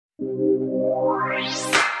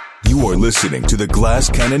You are listening to the Glass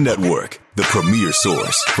Cannon Network, the premier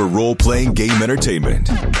source for role-playing game entertainment.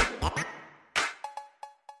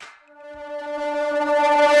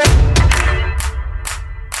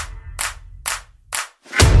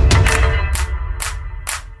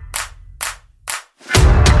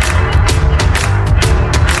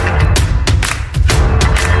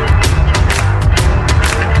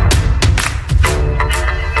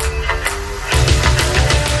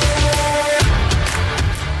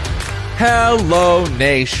 Hello,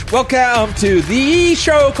 Nash. Welcome to the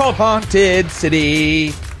show called Haunted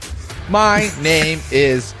City. My name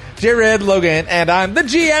is Jared Logan, and I'm the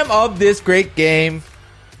GM of this great game.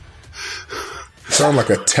 Sound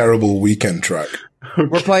like a terrible weekend track.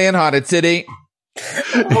 We're playing Haunted City.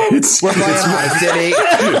 We're playing Haunted City.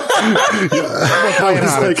 We're playing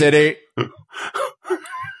Haunted City.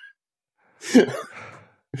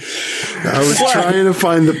 I was trying to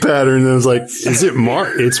find the pattern, and I was like, "Is it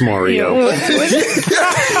It's Mario." That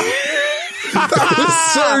was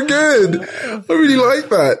so good. I really like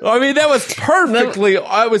that. I mean, that was perfectly.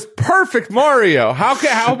 It was perfect, Mario.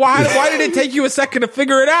 Why did it take you a second to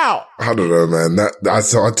figure it out? I don't know, man.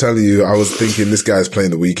 I'll tell you, I was thinking this guy's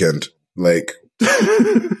playing The Weeknd. Like,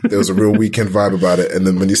 there was a real Weeknd vibe about it. And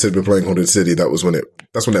then when you said we're playing Haunted City, that's when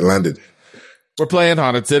it landed. We're playing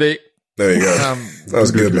Haunted City. There you go. That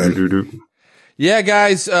was good, man. Yeah,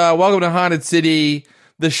 guys, welcome to Haunted City,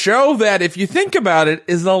 the show that, if you think about it,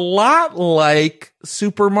 is a lot like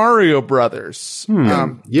Super Mario Brothers.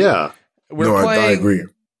 Yeah. I agree.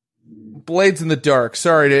 Blades in the Dark.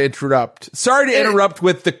 Sorry to interrupt.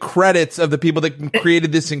 With the credits of the people that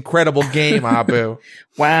created this incredible game, Abu.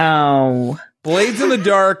 Wow. Blades in the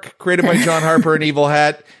Dark, created by John Harper and Evil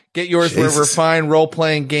Hat. Get yours wherever fine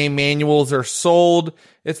role-playing game manuals are sold.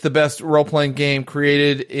 It's the best role-playing game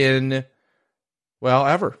created in, well,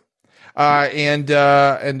 ever. And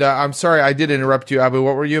I'm sorry, I did interrupt you, Abu.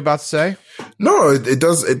 What were you about to say? No, it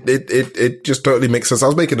does. It just totally makes sense. I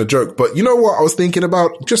was making a joke, but you know what I was thinking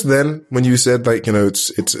about just then when you said, like, you know,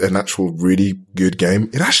 it's an actual really good game.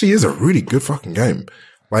 It actually is a really good fucking game.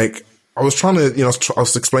 Like, I was trying to, you know, I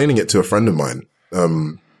was explaining it to a friend of mine.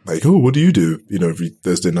 Like, oh, what do you do, you know, every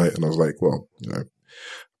Thursday night? And I was like, well, you know,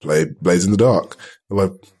 play Blades in the Dark. They're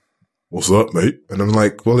like, what's up, mate? And I'm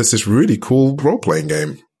like, well, it's this really cool role-playing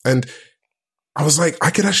game. And I was like, I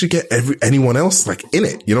could actually get anyone else, like, in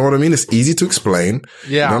it. You know what I mean? It's easy to explain.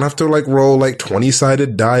 Yeah. You don't have to, like, roll, like,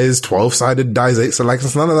 20-sided dice, 12-sided dice, 8. Like,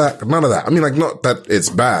 it's none of that. I mean, like, not that it's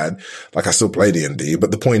bad. Like, I still play D&D, but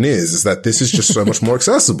the point is that this is just so much more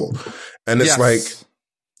accessible. And it's like,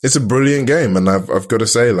 it's a brilliant game. And I've got to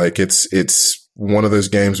say, like, it's one of those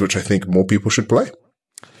games which I think more people should play.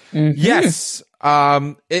 Mm-hmm. Yes.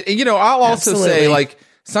 You know, I'll also say, like,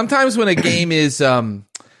 sometimes when a game is,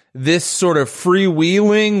 this sort of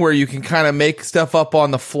freewheeling where you can kind of make stuff up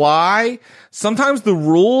on the fly, sometimes the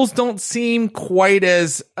rules don't seem quite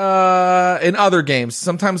as, in other games,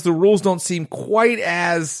 sometimes the rules don't seem quite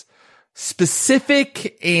as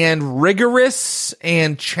specific and rigorous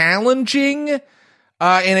and challenging,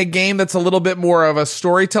 in a game that's a little bit more of a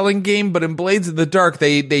storytelling game. But in Blades in the Dark,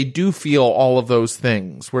 they do feel all of those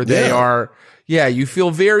things where they are, you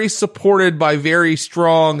feel very supported by very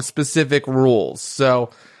strong, specific rules. So,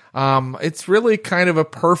 it's really kind of a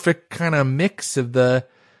perfect kind of mix of the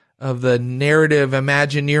narrative,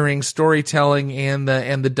 imagineering, storytelling, and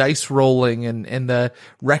the dice rolling and the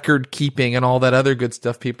record keeping and all that other good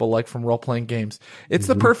stuff people like from role-playing games. It's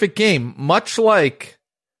the perfect game, much like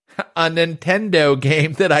a Nintendo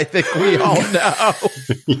game that I think we all know.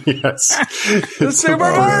 Yes. The Super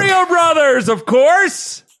Mario Brothers, of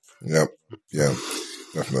course. Yep. Yeah,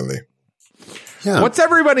 definitely. Yeah. What's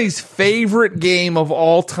everybody's favorite game of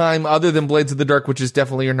all time other than Blades of the Dark, which is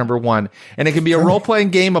definitely your number one? And it can be a role-playing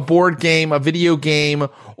game, a board game, a video game,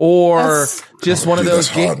 or just one of those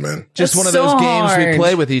games. Just one of those games we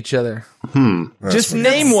play with each other. Just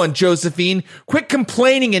name one, Josephine. Quit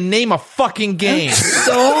complaining and name a fucking game. It's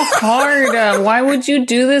so hard. Why would you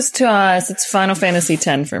do this to us? It's Final Fantasy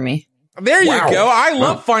X for me. There you go. I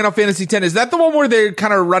love Final Fantasy X. Is that the one where they're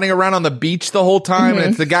kind of running around on the beach the whole time and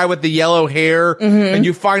it's the guy with the yellow hair and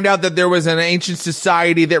you find out that there was an ancient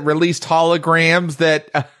society that released holograms that...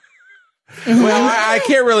 Well, I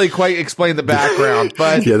can't really quite explain the background,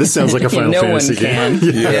 but... Yeah, this sounds like a Final Fantasy game.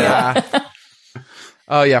 Yeah.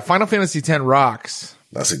 Oh, yeah. Final Fantasy X rocks.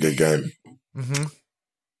 That's a good game. Mm-hmm.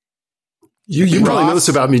 You probably know this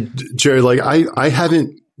about me, Jerry. Like, I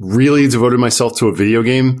haven't really devoted myself to a video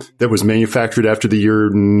game that was manufactured after the year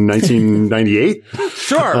 1998.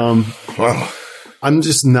 Sure. Wow. I'm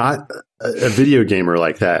just not a video gamer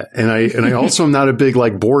like that. And I also am not a big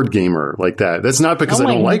like board gamer like that. That's not because I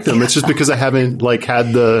don't like them. It's just because I haven't like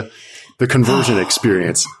had the conversion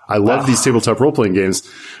experience. I love these tabletop role-playing games.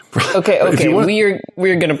 Okay.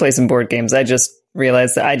 We're going to play some board games. I just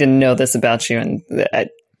realized that I didn't know this about you. And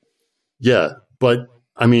yeah, but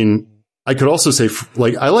I mean, I could also say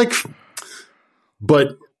like,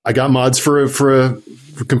 but I got mods for a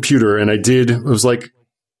computer, and it was like,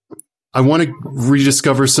 I want to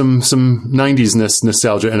rediscover some 90s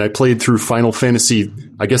nostalgia, and I played through Final Fantasy.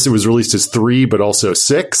 I guess it was released as 3, but also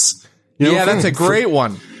 6. Yeah, that's a great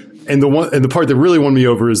one. And the part that really won me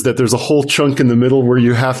over is that there's a whole chunk in the middle where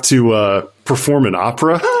you have to perform an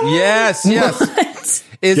opera. Yes.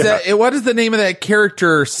 What is the name of that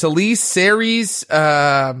character? Ceres,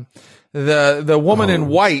 the woman in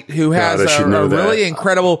white who has a really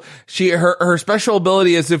incredible. Her special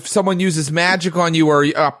ability is if someone uses magic on you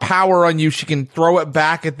or power on you, she can throw it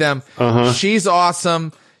back at them. She's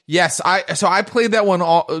awesome. Yes, I played that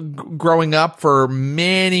one growing up for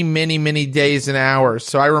many days and hours,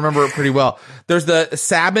 so I remember it pretty well. There's the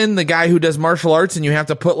Sabin, the guy who does martial arts, and you have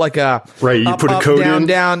to put like a you put a code in.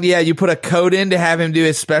 Down. Yeah, you put a code in to have him do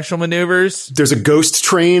his special maneuvers. There's a ghost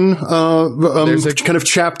train kind of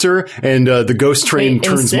chapter, and the ghost train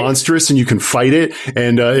turns monstrous, and you can fight it.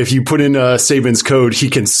 And if you put in Sabin's code, he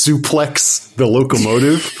can suplex the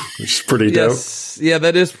locomotive, which is pretty dope. Yeah,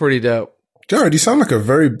 that is pretty dope. Jared, you sound like a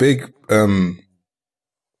very big Final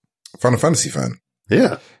Fantasy fan.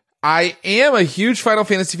 Yeah. I am a huge Final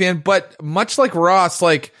Fantasy fan, but much like Ross,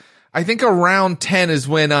 like I think around 10 is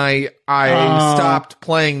when I stopped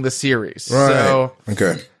playing the series. Right.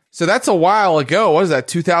 So that's a while ago. What was that?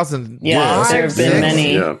 2000? Yeah, there have been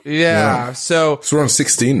many. Yeah. So we're on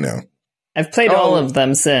 16 now. I've played all of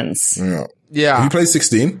them since. Yeah. Have you played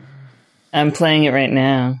 16? I'm playing it right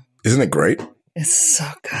now. Isn't it great? It's so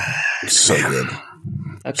good. It's so good.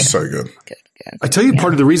 Okay. So good. Good. I tell you,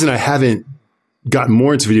 part of the reason I haven't gotten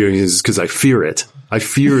more into video games is because I fear it. I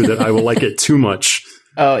fear that I will like it too much.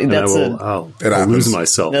 I'll lose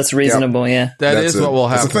myself. That's reasonable. Yeah. That's what will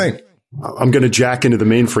happen. That's the thing. I'm going to jack into the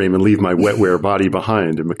mainframe and leave my wetware body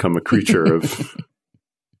behind and become a creature of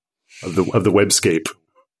the webscape.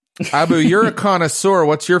 Abu, you're a connoisseur.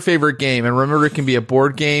 What's your favorite game? And remember, it can be a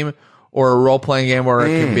board game or a role-playing game, or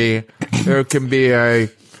it can be a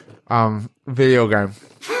video game.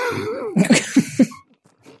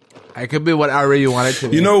 It could be whatever you want it to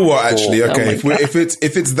be. You know what? Actually, okay, if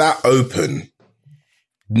it's that open,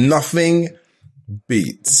 nothing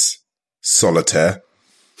beats Solitaire.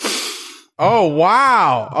 Oh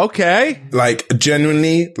wow! Okay, like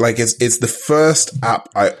genuinely, like it's the first app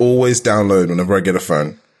I always download whenever I get a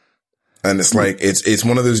phone, and it's like it's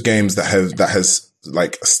one of those games that has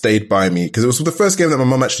like stayed by me because it was the first game that my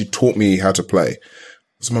mum actually taught me how to play.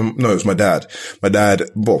 It was my dad. My dad,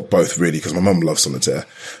 well, both really, because my mum loves Solitaire.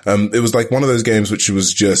 It was like one of those games which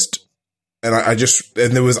was just, and I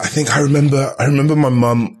remember my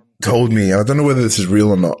mum told me, I don't know whether this is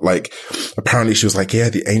real or not, like, apparently she was like, yeah,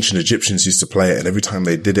 the ancient Egyptians used to play it, and every time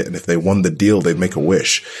they did it, and if they won the deal, they'd make a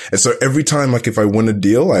wish. And so every time, like, if I win a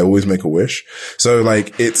deal, I always make a wish. So,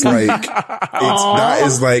 like, it's like, that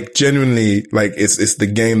is like, genuinely, like, it's the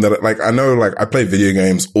game that, like, I know, like, I play video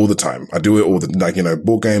games all the time. I do it all the, like, you know,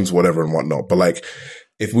 board games, whatever and whatnot. But, like,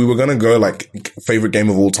 if we were gonna go, like, favorite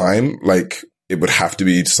game of all time, like, it would have to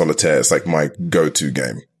be Solitaire. It's like my go-to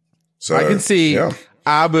game. So I can see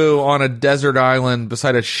Abu on a desert island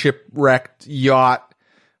beside a shipwrecked yacht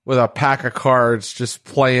with a pack of cards, just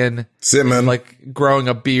playing, man. Like growing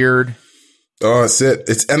a beard. Oh, that's it.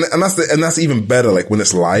 And that's even better. Like when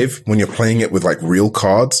it's live, when you're playing it with like real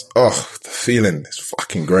cards. Oh, the feeling is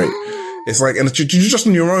fucking great. It's like, and you're just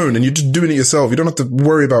on your own and you're just doing it yourself. You don't have to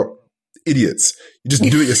worry about idiots. You just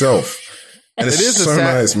do it yourself. And it's so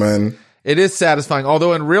nice, man. It is satisfying,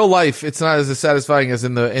 although in real life it's not as satisfying as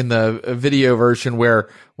in the video version, where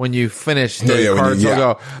when you finish the cards will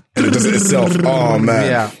go and it does it itself. Oh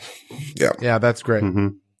man, yeah, that's great. Mm-hmm.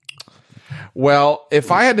 Well,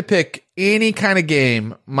 if I had to pick any kind of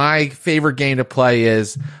game, my favorite game to play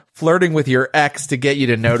is flirting with your ex to get you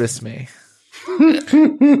to notice me.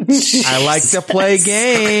 I like to play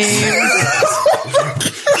games.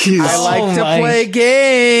 I like to play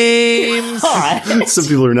games. Some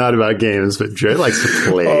people are not about games, but Jay likes to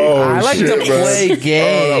play. I like to play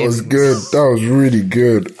games. Oh, that was good. That was really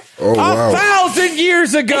good. Oh, wow. 1,000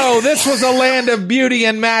 years ago, this was a land of beauty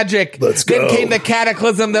and magic. Let's go. Then came the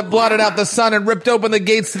cataclysm that blotted out the sun and ripped open the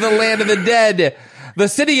gates to the land of the dead. The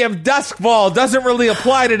city of Duskfall doesn't really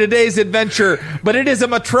apply to today's adventure, but it is a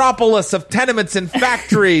metropolis of tenements and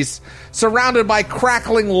factories, surrounded by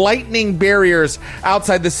crackling lightning barriers.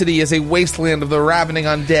 Outside the city is a wasteland of the ravening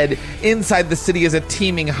undead. Inside the city is a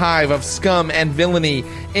teeming hive of scum and villainy,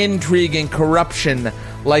 intrigue and corruption.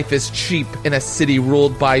 Life is cheap in a city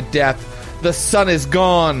ruled by death. The sun is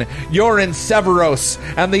gone. You're in Severos,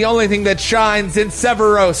 and the only thing that shines in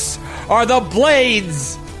Severos are the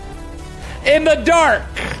blades in the dark.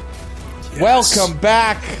 Yes. Welcome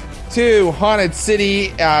back to Haunted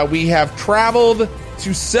City. We have traveled to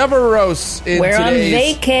Severos. We're on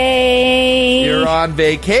vacay. You're on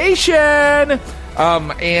vacation.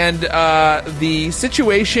 And the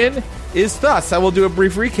situation is thus. I will do a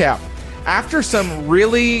brief recap. After some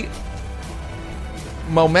really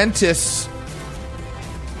momentous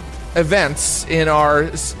events in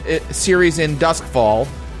our series in Duskfall,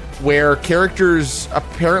 where characters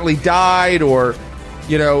apparently died, or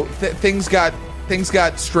things got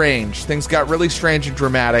strange. Things got really strange and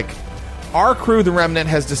dramatic. Our crew, the Remnant,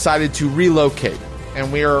 has decided to relocate,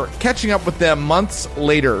 and we are catching up with them months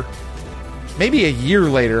later, maybe a year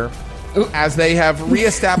later, as they have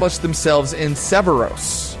reestablished themselves in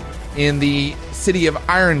Severos, in the city of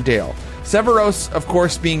Irondale. Severos, of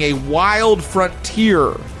course, being a wild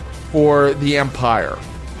frontier for the Empire.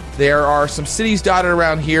 There are some cities dotted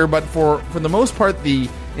around here, but for the most part, the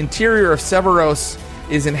interior of Severos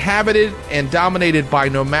is inhabited and dominated by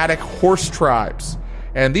nomadic horse tribes.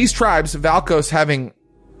 And these tribes, Valkos having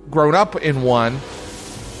grown up in one,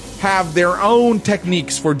 have their own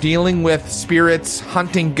techniques for dealing with spirits,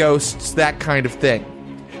 hunting ghosts, that kind of thing.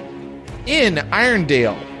 In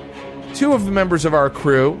Irondale, two of the members of our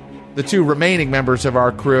crew, the two remaining members of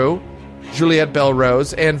our crew, Juliet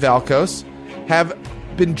Belrose and Valkos, have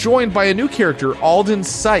been joined by a new character, Alden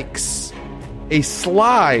Sykes. A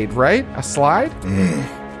slide, right? A slide?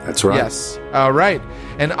 That's right. Yes. Right.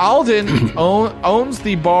 And Alden owns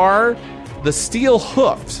the bar, the Steel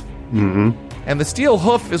Hoof. Mm-hmm. And the Steel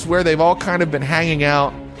Hoof is where they've all kind of been hanging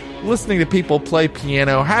out, listening to people play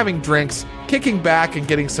piano, having drinks, kicking back, and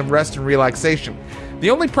getting some rest and relaxation. The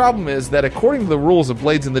only problem is that according to the rules of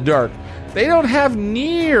Blades in the Dark, they don't have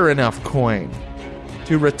near enough coin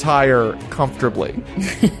to retire comfortably.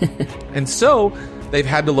 And so they've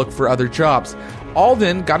had to look for other jobs.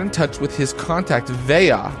 Alden got in touch with his contact, Vea,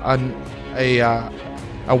 a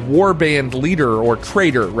warband leader, or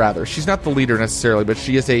trader, rather. She's not the leader necessarily, but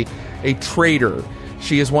she is a trader.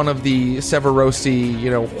 She is one of the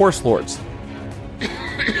Severosi, horse lords.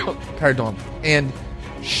 Pardon. And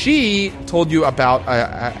she told you about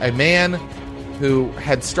a man who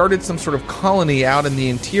had started some sort of colony out in the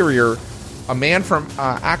interior, a man from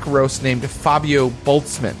Akaros named Fabio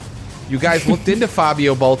Boltzmann. You guys looked into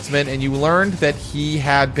Fabio Boltzmann, and you learned that he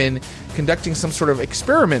had been conducting some sort of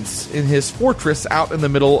experiments in his fortress out in the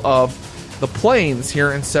middle of the plains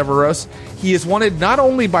here in Severos. He is wanted not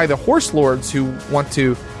only by the horse lords who want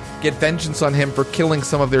to get vengeance on him for killing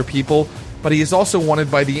some of their people, but he is also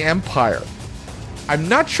wanted by the Empire. I'm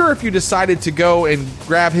not sure if you decided to go and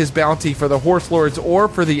grab his bounty for the horse lords or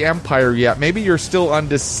for the Empire yet. Maybe you're still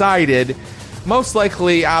undecided. Most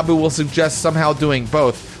likely, Abu will suggest somehow doing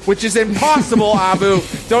both, which is impossible, Abu.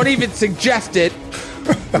 Don't even suggest it.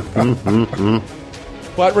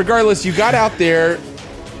 But regardless, you got out there.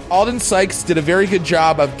 Alden Sykes did a very good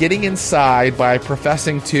job of getting inside by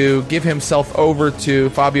professing to give himself over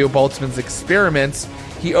to Fabio Boltzmann's experiments.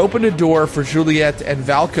 He opened a door for Juliet and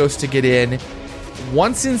Valkos to get in.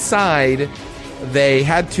 Once inside, they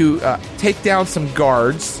had to take down some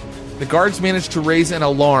guards. The guards managed to raise an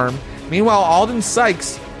alarm. Meanwhile, Alden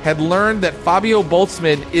Sykes had learned that Fabio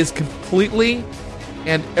Boltzmann is completely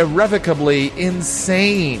and irrevocably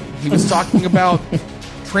insane. He was talking about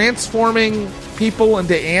transforming people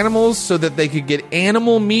into animals so that they could get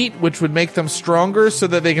animal meat, which would make them stronger so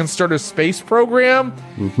that they can start a space program.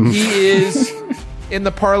 He is, in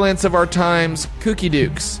the parlance of our times, kooky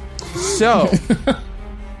dukes. So,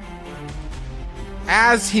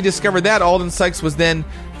 as he discovered that, Alden Sykes was then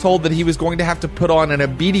told that he was going to have to put on an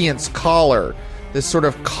obedience collar, this sort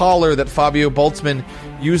of collar that Fabio Boltzmann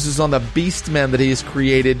uses on the beastmen that he has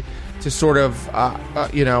created to sort of,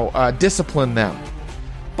 discipline them.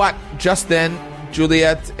 But just then,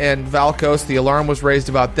 Juliet and Valkos, the alarm was raised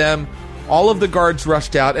about them. All of the guards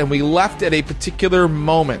rushed out, and we left at a particular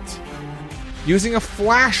moment. Using a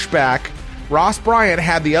flashback, Ross Bryant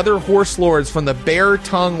had the other horse lords from the Bear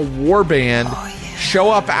Tongue Warband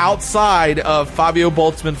show up outside of Fabio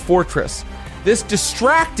Boltzmann's fortress. This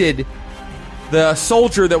distracted the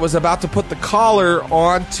soldier that was about to put the collar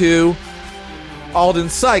onto Alden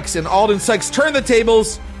Sykes, and Alden Sykes turned the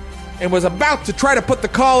tables and was about to try to put the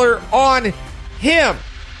collar on him.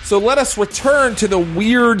 So let us return to the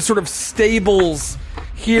weird sort of stables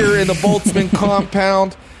here in the Boltzmann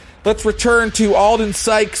compound. Let's return to Alden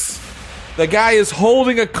Sykes. The guy is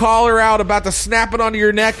holding a collar out, about to snap it onto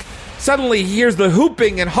your neck. Suddenly he hears the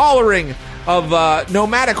hooping and hollering of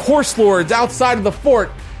nomadic horse lords outside of the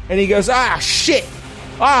fort. And he goes, shit.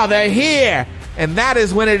 They're here. And that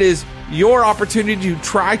is when it is your opportunity to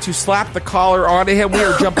try to slap the collar onto him. We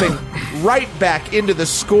are jumping right back into the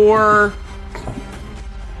score.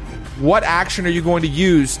 What action are you going to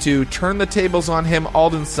use to turn the tables on him,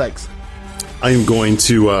 Alden Sykes? I am going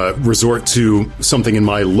to resort to something in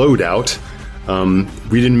my loadout.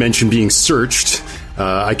 We didn't mention being searched.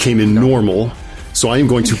 I came in normal, so I am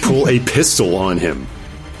going to pull a pistol on him.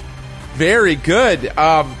 Very good.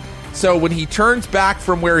 So when he turns back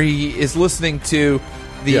from where he is listening to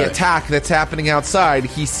the attack that's happening outside,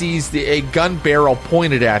 he sees a gun barrel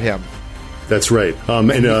pointed at him. That's right.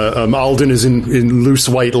 Alden is in loose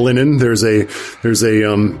white linen. There's a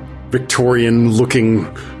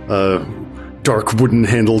Victorian-looking dark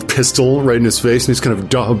wooden-handled pistol right in his face, and he's kind of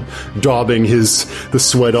daubing the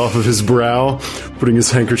sweat off of his brow, putting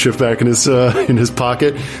his handkerchief back in his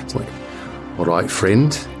pocket. It's like, all right,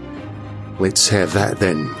 friend, let's have that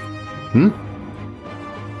then.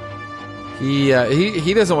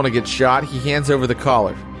 He doesn't want to get shot. He hands over the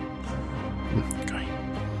collar.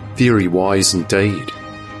 Very wise indeed.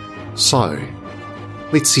 So,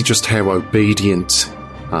 let's see just how obedient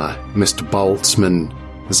Mr. Boltzmann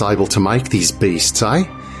is able to make these beasts, eh?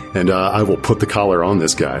 And I will put the collar on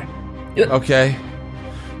this guy. Okay.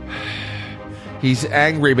 He's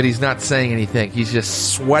angry, but he's not saying anything. He's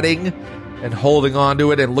just sweating and holding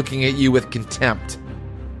onto it and looking at you with contempt.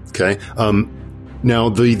 Okay. Now,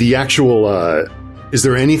 the actual... is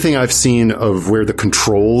there anything I've seen of where the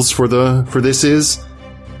controls for this is?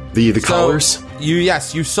 The collars?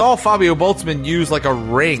 You saw Fabio Boltzmann use like a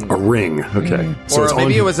ring. A ring, okay. So or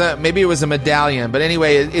maybe it was a medallion, but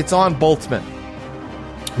anyway, it's on Boltzmann.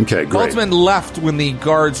 Okay, great. Boltzmann left when the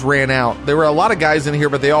guards ran out. There were a lot of guys in here,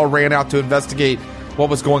 but they all ran out to investigate what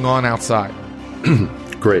was going on outside.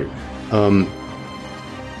 Great. I'm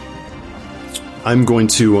going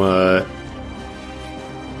to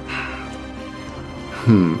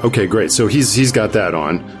okay, great. So he's got that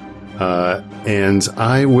on. And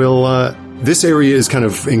I will, this area is kind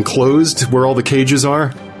of enclosed where all the cages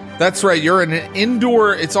are. That's right. You're in an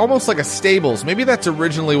indoor, it's almost like a stables. Maybe that's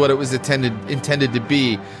originally what it was intended to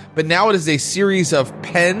be. But now it is a series of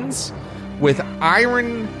pens with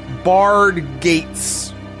iron barred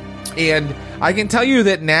gates. And I can tell you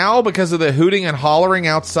that now, because of the hooting and hollering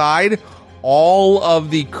outside, all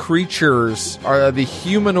of the creatures, are the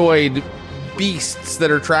humanoid beasts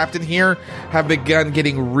that are trapped in here, have begun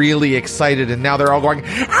getting really excited, and now they're all going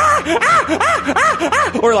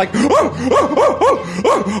or like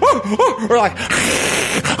or like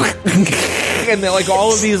and they're like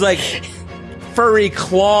all of these like furry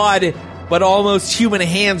clawed but almost human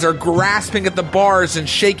hands are grasping at the bars and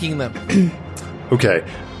shaking them. Okay.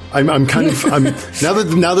 I'm now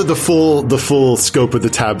that the full scope of the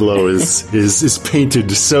tableau is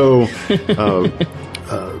painted so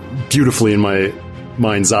beautifully in my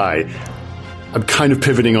mind's eye, I'm kind of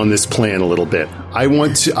pivoting on this plan a little bit.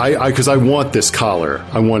 Because I want this collar.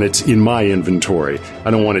 I want it in my inventory.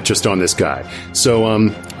 I don't want it just on this guy. So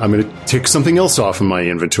I'm going to take something else off of my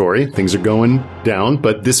inventory. Things are going down,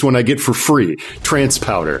 but this one I get for free. Trance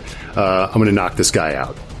powder. I'm going to knock this guy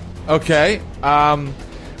out. Okay.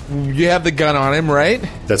 You have the gun on him, right?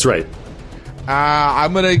 That's right.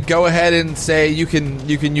 I'm going to go ahead and say you can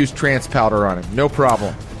use trance powder on him. No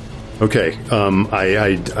problem. Okay.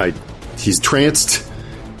 He's tranced.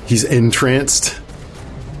 He's entranced.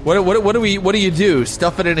 What do you do?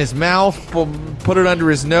 Stuff it in his mouth? Put it under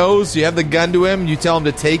his nose? You have the gun to him? You tell him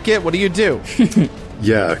to take it? What do you do?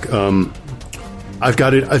 Yeah. I've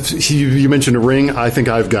got it. You mentioned a ring. I think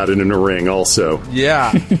I've got it in a ring also.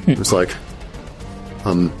 Yeah. It's like,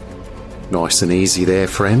 nice and easy there,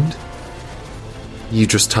 friend. You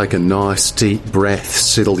just take a nice deep breath,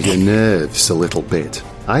 settle your nerves a little bit,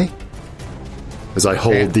 eh? As I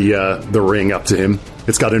hold the ring up to him.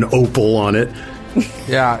 It's got an opal on it.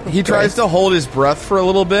 Yeah, he tries to hold his breath for a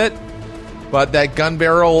little bit, but that gun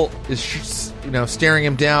barrel is, staring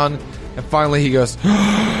him down, and finally he goes,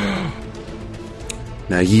 now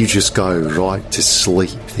you just go right to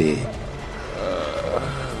sleep there.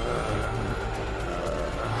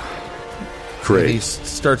 Great. And he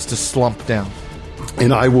starts to slump down.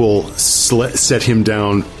 And I will set him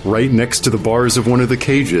down right next to the bars of one of the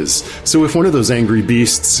cages. So if one of those angry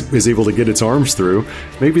beasts is able to get its arms through,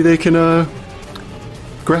 maybe they can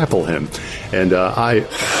grapple him. And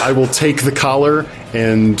I will take the collar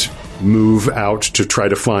and move out to try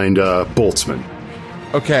to find Boltzmann.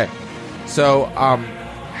 Okay. So,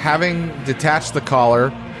 having detached the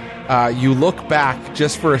collar, you look back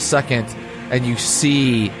just for a second, and you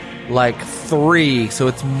see like 3. So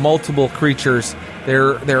it's multiple creatures.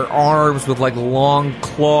 Their arms with like long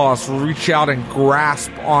claws reach out and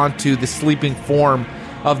grasp onto the sleeping form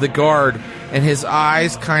of the guard, and his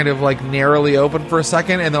eyes kind of like narrowly open for a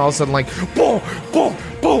second, and then all of a sudden like boom, boom,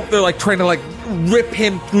 boom. They're like trying to like rip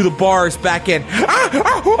him through the bars back in.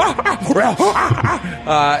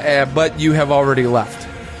 But you have already left.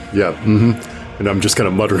 Yeah, and I'm just kind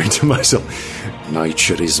of muttering to myself,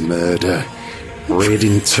 nature is murder, red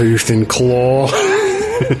in tooth and claw.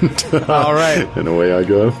 All right. And away I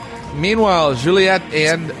go. Meanwhile, Juliet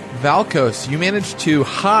and Valkos, you managed to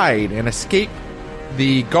hide and escape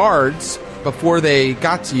the guards before they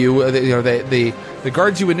got to you. The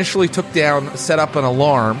guards you initially took down set up an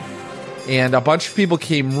alarm, and a bunch of people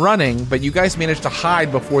came running, but you guys managed to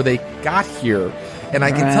hide before they got here. And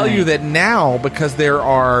I can tell you that now, because there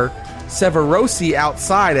are Severosi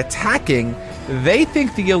outside attacking, they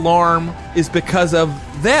think the alarm is because of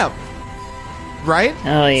them. Right?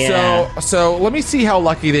 Oh, yeah. So let me see how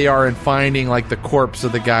lucky they are in finding like the corpse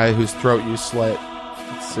of the guy whose throat you slit.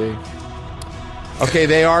 Let's see. Okay,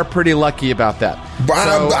 they are pretty lucky about that.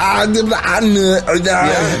 Didn't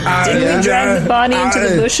we drag the body into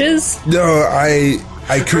the bushes? No, I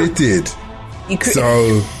created.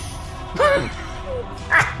 So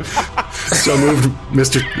moved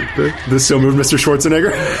Mr.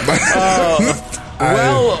 Schwarzenegger.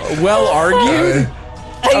 Well argued.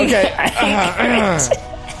 Okay.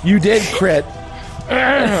 You did crit.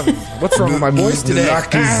 What's wrong with my voice today? The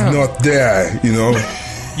luck is not there, you know.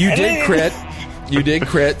 You did crit.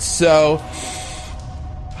 So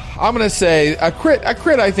I'm gonna say a crit.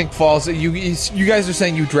 I think falls. You guys are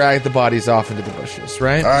saying you dragged the bodies off into the bushes,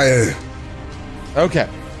 right? Okay.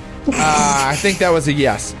 I think that was a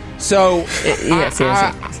yes. So yes.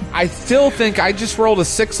 I still think I just rolled a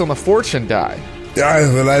 6 on the fortune die.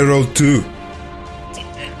 Yeah, well, I rolled 2.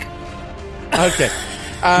 Okay.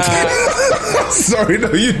 Sorry,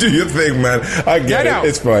 no, you do your thing, man. I get it.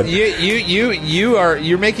 It's fine.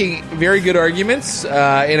 You're making very good arguments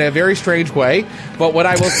in a very strange way. But what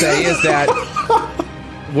I will say is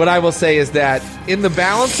that in the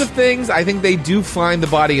balance of things, I think they do find the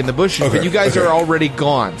body in the bushes. Okay, but you guys are already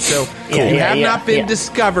gone, so you have not been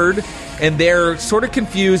discovered. And they're sort of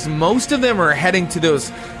confused. Most of them are heading to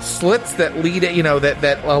those slits that lead,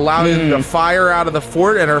 that allow them to fire out of the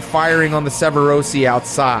fort, and are firing on the Severosi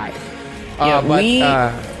outside. We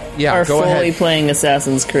are go fully ahead. playing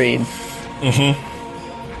Assassin's Creed.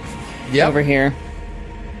 Yep. Over here.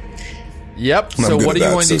 Yep. So what are you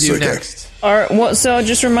going to do next? So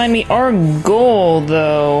just remind me, our goal,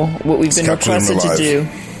 though, what we've been requested to do,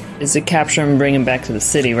 is to capture him and bring him back to the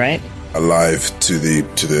city, right? Alive to the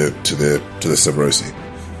Severosi.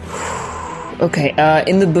 Okay,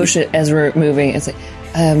 in the bush as we're moving, it's like,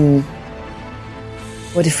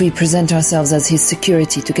 what if we present ourselves as his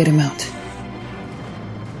security to get him out?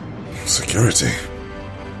 Security?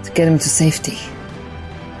 To get him to safety.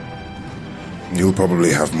 You'll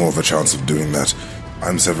probably have more of a chance of doing that.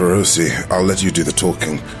 I'm Severosi. I'll let you do the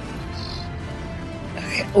talking.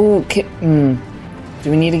 Okay. Do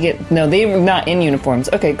we need to get... No, they were not in uniforms.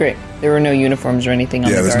 Okay, great. There were no uniforms or anything on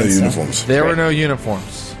the guards. Yeah, there's no uniforms. There were no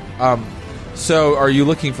uniforms. So are you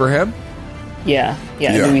looking for him? Yeah.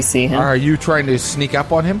 Do we see him? Are you trying to sneak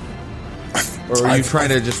up on him? Or are you trying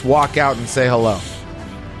to just walk out and say hello?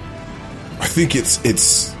 I think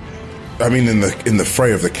it's... I mean, in the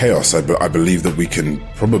fray of the chaos, I believe that we can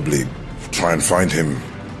probably try and find him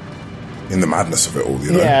in the madness of it all,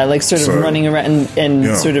 you know? Yeah, like sort of running around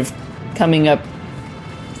and sort of coming up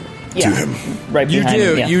to him. Right behind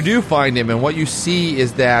him. Yeah. You do find him, and what you see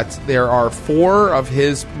is that there are 4 of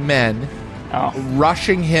his men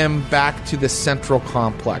rushing him back to the central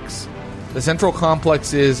complex. The central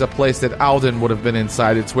complex is a place that Alden would have been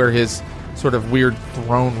inside. It's where his sort of weird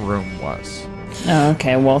throne room was. Oh,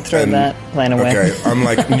 okay. Well, throw that plan away. Okay, I'm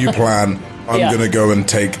like, new plan. I'm gonna go and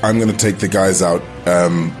take the guys out.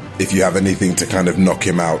 If you have anything to kind of knock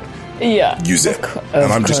him out, use it.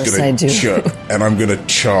 And I'm just gonna and I'm gonna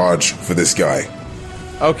charge for this guy.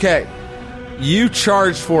 Okay, you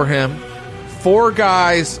charge for him. 4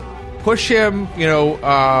 guys push him,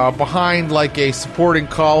 behind like a supporting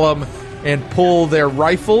column and pull their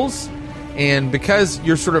rifles. And because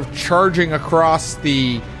you're sort of charging across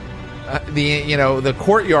the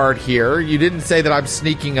courtyard here, you didn't say that I'm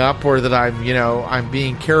sneaking up or that I'm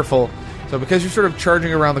being careful. So because you're sort of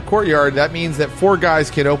charging around the courtyard, that means that 4 guys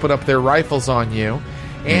can open up their rifles on you.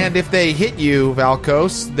 And if they hit you,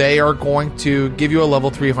 Valkos, they are going to give you a level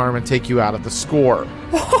 3 harm and take you out of the score.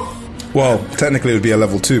 Well, technically it would be a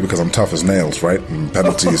level 2 because I'm tough as nails, right? And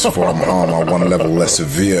penalties for harm are 1 level less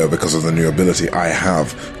severe because of the new ability I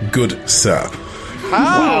have. Good sir.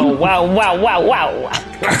 Oh. Wow.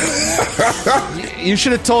 You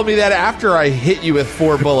should have told me that after I hit you with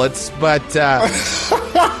 4 bullets, but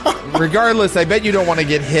regardless, I bet you don't want to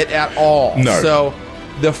get hit at all. No. So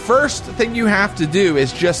the first thing you have to do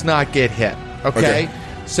is just not get hit, okay?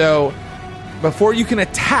 So before you can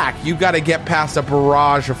attack, you've got to get past a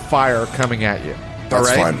barrage of fire coming at you. That's all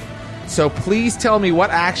right? fine. So please tell me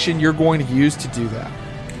what action you're going to use to do that.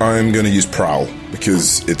 I'm going to use Prowl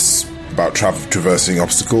because it's about traversing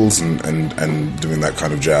obstacles and doing that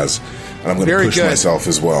kind of jazz. And I'm going to push myself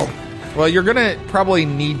as well. Well, you're going to probably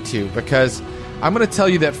need to because I'm going to tell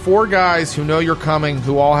you that 4 guys who know you're coming,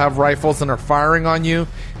 who all have rifles and are firing on you,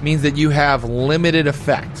 means that you have limited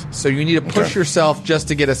effect. So you need to push yourself just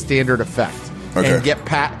to get a standard effect. And get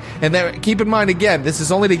and then keep in mind, again, this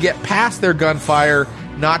is only to get past their gunfire,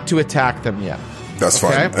 not to attack them yet. That's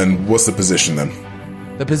fine. And what's the position then?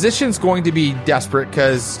 The position's going to be desperate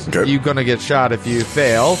because you're going to get shot if you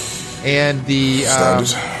fail. And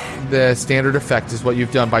the standard effect is what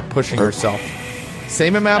you've done by pushing yourself.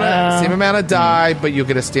 Same amount of die, but you'll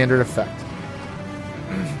get a standard effect.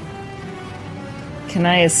 Can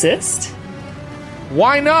I assist?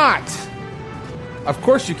 Why not? Of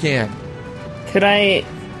course you can. Could I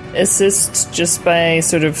assist just by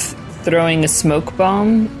sort of throwing a smoke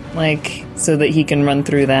bomb, like, so that he can run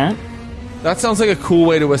through that? That sounds like a cool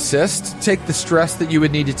way to assist. Take the stress that you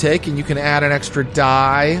would need to take, and you can add an extra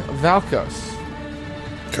die of Valkos.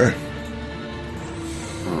 Okay.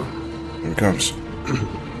 Here it comes.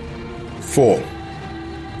 4.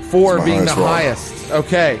 4 being the highest.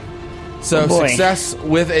 Okay. So success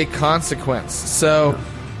with a consequence. So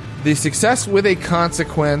the success with a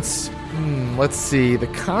consequence, let's see. The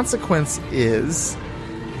consequence is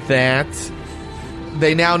that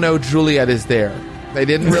they now know Juliet is there. They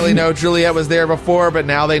didn't really know Juliet was there before, but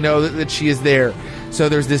now they know that she is there. So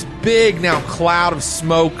there's this big now cloud of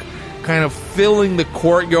smoke kind of filling the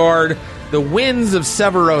courtyard. The winds of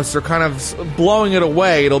Severos are kind of blowing it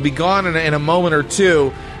away. It'll be gone in a moment or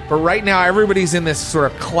two. But right now, everybody's in this sort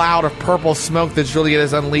of cloud of purple smoke that Juliet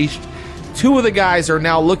has unleashed. 2 of the guys are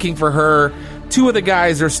now looking for her. 2 of the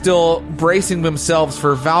guys are still bracing themselves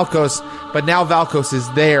for Valkos, but now Valkos is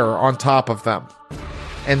there on top of them.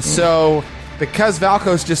 And so, because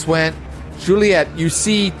Valkos just went, Juliet, you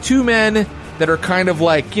see 2 men that are kind of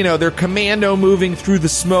like, they're commando moving through the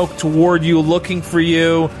smoke toward you, looking for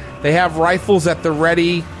you. They have rifles at the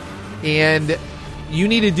ready, and you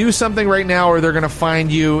need to do something right now or they're going to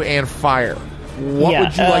find you and fire. What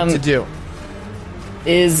would you like to do?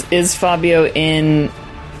 Is Fabio in...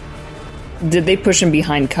 Did they push him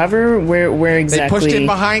behind cover? Where exactly? They pushed him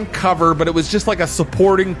behind cover, but it was just like a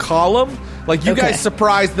supporting column. Like, you guys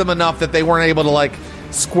surprised them enough that they weren't able to, like,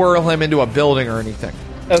 squirrel him into a building or anything.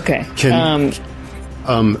 Okay.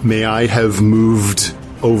 May I have moved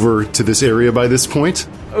over to this area by this point?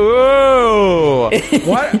 Ooh!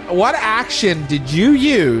 What action did you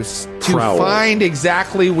use to find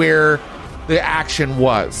exactly where the action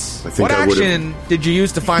was? What action did you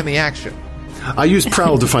use to find the action? I used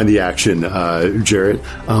Prowl to find the action, Jarrett.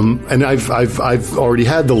 And I've already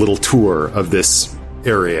had the little tour of this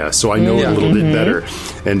area, so I know it a little bit better.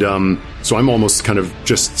 And so I'm almost kind of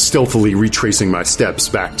just stealthily retracing my steps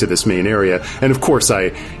back to this main area. And of course,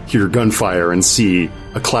 I hear gunfire and see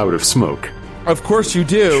a cloud of smoke. Of course you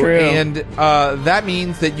do. True. And that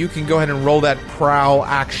means that you can go ahead and roll that Prowl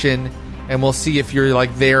action, and we'll see if you're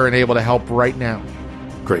like there and able to help right now.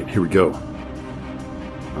 Great, here we go.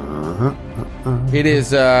 It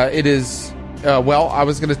is. Well, I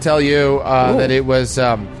was going to tell you that it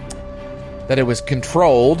was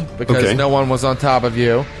controlled because no one was on top of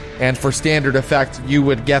you, and for standard effect, you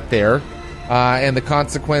would get there. And the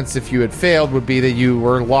consequence, if you had failed, would be that you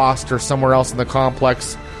were lost or somewhere else in the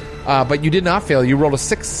complex. But you did not fail. You rolled a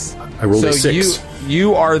 6. I rolled a 6.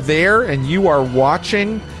 You are there, and you are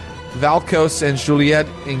watching Valkos and Juliet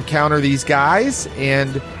encounter these guys,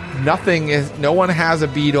 and no one has a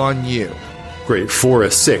beat on you. Great. For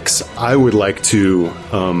a 6, I would like to...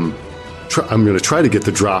 I'm going to try to get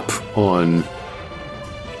the drop on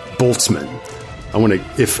Boltzmann. I want to...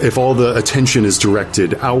 If all the attention is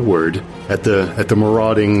directed outward at the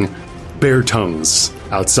marauding bear tongues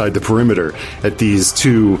outside the perimeter at these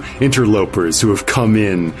two interlopers who have come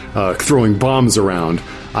in, throwing bombs around.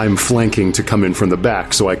 I'm flanking to come in from the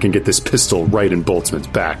back so I can get this pistol right in Boltzmann's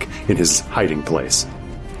back in his hiding place.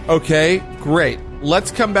 Okay, great.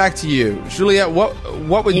 Let's come back to you. Juliet,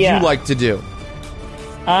 what would you like to do?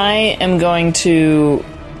 I am going to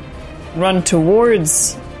run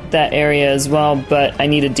towards that area as well, but I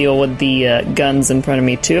need to deal with the guns in front of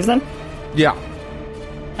me, 2 of them. Yeah.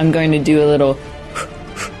 I'm going to do a little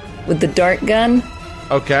with the dart gun.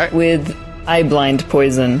 Okay. With eye blind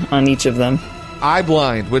poison on each of them. Eye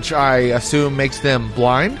blind, which I assume makes them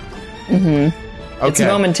blind? Mm-hmm. Okay. It's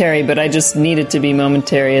momentary, but I just need it to be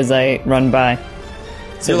momentary as I run by.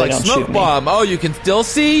 So you're like, smoke bomb. Oh, you can still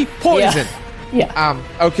see? Poison. Yeah.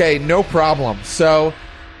 Okay, no problem. So,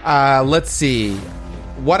 let's see.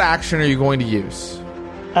 What action are you going to use?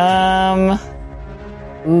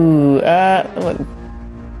 What?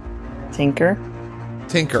 Tinker.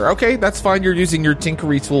 Okay, that's fine. You're using your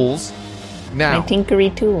tinkery tools. Now, my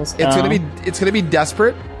tinkery tools. It's gonna be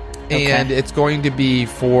desperate, and it's going to be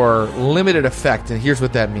for limited effect. And here's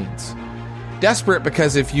what that means: desperate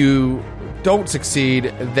because if you don't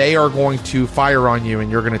succeed, they are going to fire on you,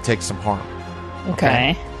 and you're going to take some harm.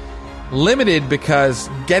 Okay. Limited because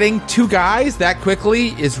getting 2 guys that quickly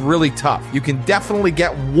is really tough. You can definitely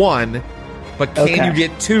get 1, but can you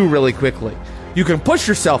get 2 really quickly? You can push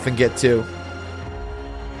yourself and get 2.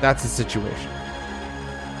 That's the situation.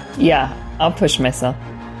 Yeah, I'll push myself.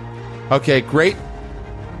 Okay, great.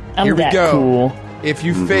 Here we go. Cool. If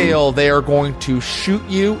you fail, they are going to shoot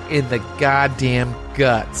you in the goddamn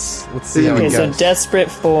guts. Let's see how it goes. So desperate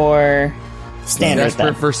for standard.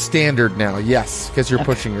 Desperate for standard now, yes, because you're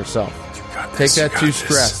pushing yourself. Take that 2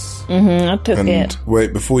 stress. I took it.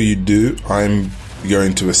 Wait, before you do, I'm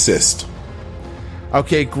going to assist.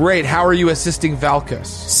 Okay, great. How are you assisting Valkos?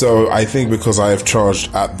 So I think because I have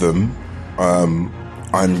charged at them,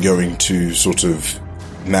 I'm going to sort of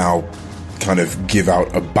now kind of give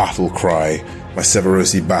out a battle cry, my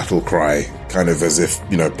Severosi battle cry, kind of as if,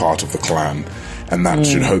 part of the clan. And that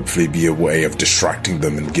should hopefully be a way of distracting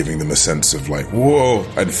them and giving them a sense of like, whoa,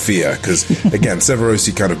 and fear. Because, again,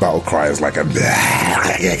 Severosi kind of battle cry is like a...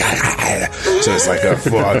 So it's like a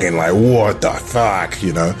fucking like, what the fuck,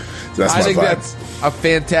 So that's I think vibe. that's a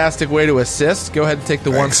fantastic way to assist. Go ahead and take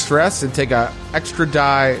the 1 stress and take a extra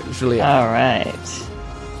die, Juliet. All right.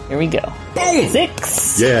 Here we go. Boom!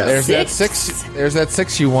 6. Yeah. There's that 6. There's that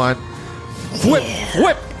 6 you want. Whip!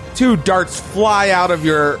 Whip! 2 darts fly out of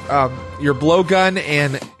your blowgun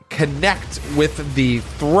and connect with the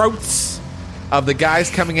throats of the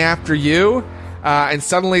guys coming after you. And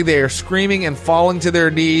suddenly they are screaming and falling to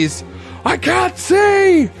their knees. I can't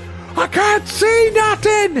see! I can't see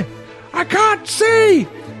nothing! I can't see!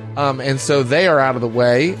 And so they are out of the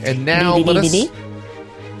way. And now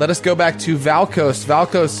let us go back to Valkos.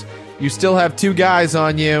 Valkos, you still have 2 guys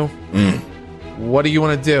on you. What do you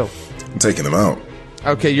want to do? I'm taking them out.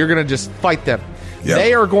 Okay, you're going to just fight them. Yep.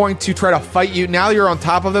 They are going to try to fight you. Now you're on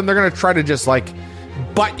top of them. They're going to try to just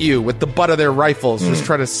butt you with the butt of their rifles. Just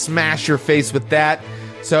try to smash your face with that.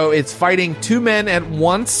 So it's fighting 2 men at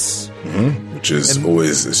once. Which is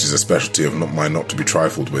this is a specialty of mine not to be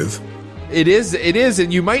trifled with. It is,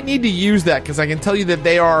 and you might need to use that because I can tell you that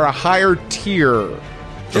they are a higher tier.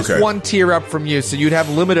 Just 1 tier up from you, so you'd have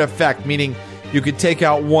limited effect, meaning you could take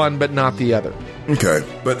out one but not the other. Okay,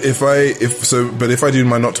 but if I do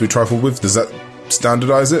my not to be trifled with, does that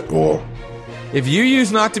standardize it, or? If you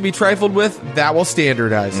use not to be trifled with, that will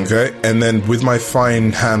standardize it. Okay, and then with my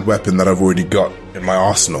fine hand weapon that I've already got in my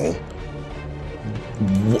arsenal,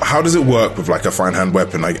 how does it work with like a fine hand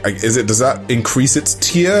weapon? Does that increase its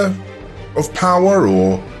tier of power,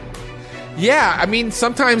 or? Yeah, I mean,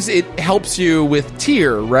 sometimes it helps you with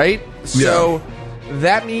tier, right? So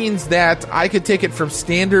that means that I could take it from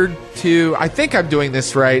standard to... I think I'm doing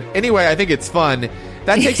this right. Anyway, I think it's fun.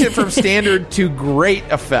 That takes it from standard to great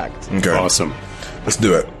effect. Okay. Awesome. Let's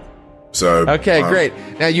do it. So... Okay, great.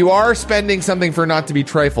 Now, you are spending something for not to be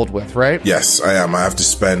trifled with, right? Yes, I am. I have to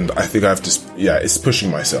spend... I think I have to... Yeah, it's pushing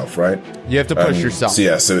myself, right? You have to push yourself.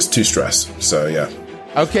 So it's 2 stress. So, yeah.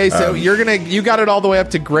 Okay, so you got it all the way up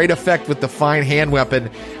to great effect with the fine hand weapon.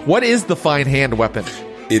 What is the fine hand weapon?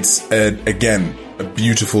 It's, again, a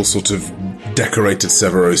beautiful sort of decorated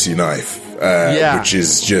Severosi knife. Which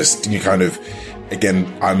is just, you kind of...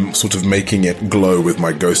 Again, I'm sort of making it glow with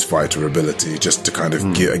my Ghost Fighter ability, just to kind of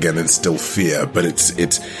instill fear. But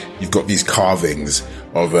it's you've got these carvings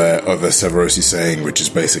of a Severosi saying, which is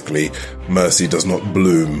basically mercy does not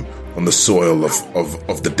bloom on the soil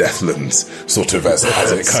of the Deathlands, sort of as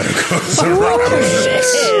it kind of goes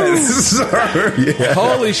around. So, yeah.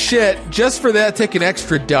 Holy shit! Just for that, take an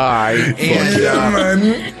extra die. And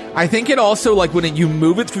man. I think it also, like, when you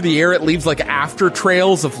move it through the air, it leaves, like, after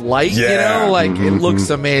trails of light, you know? Like, it looks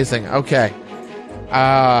amazing. Okay.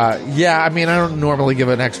 Yeah, I mean, I don't normally give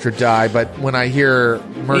an extra die, but when I hear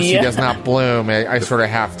Mercy does not bloom, I sort of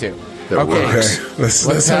have to. Okay. Let's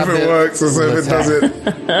hope it works. Let's hope it does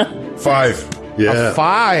it. 5. Yeah. A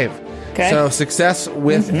 5. Okay. So success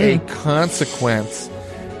with a consequence.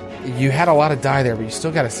 You had a lot of die there, but you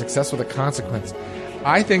still got a success with a consequence.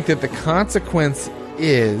 I think that the consequence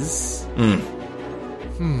is...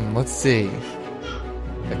 let's see.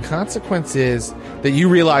 The consequence is that you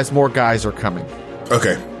realize more guys are coming.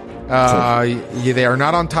 Okay. They are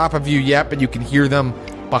not on top of you yet, but you can hear them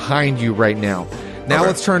behind you right now. Now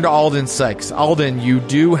let's turn to Alden Sykes. Alden, you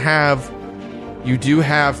do have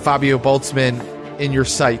Fabio Boltzmann in your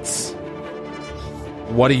sights.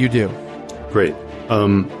 What do you do? Great.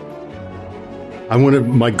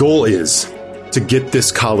 My goal is to get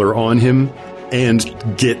this collar on him and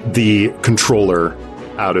get the controller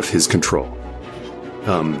out of his control,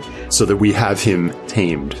 so that we have him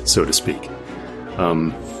tamed, so to speak.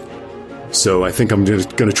 So I think I'm going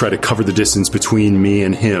to try to cover the distance between me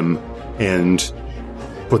and him and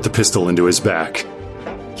put the pistol into his back,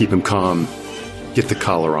 keep him calm, get the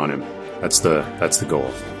collar on him. That's the goal.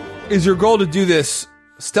 Is your goal to do this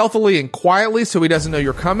stealthily and quietly so he doesn't know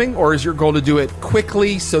you're coming, or is your goal to do it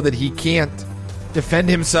quickly so that he can't defend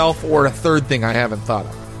himself, or a third thing I haven't thought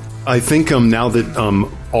of? I think now that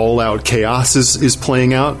all-out chaos is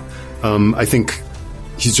playing out, I think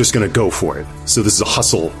he's just going to go for it. So this is a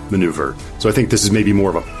hustle maneuver. So I think this is maybe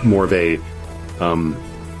more of a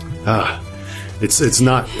it's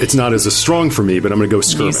not as strong for me, but I'm going to go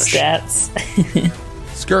skirmish. New stats.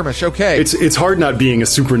 Skirmish, okay. It's hard not being a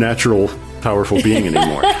supernatural powerful being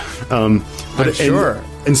anymore. But sure.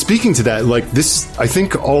 And speaking to that, like this, I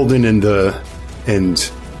think Alden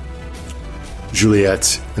and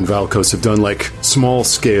Juliet and Valkos have done like small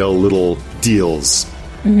scale little deals.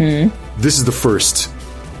 Mm-hmm. This is the first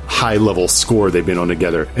high level score they've been on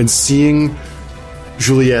together, and seeing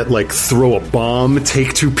Juliet like throw a bomb,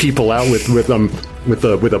 take 2 people out with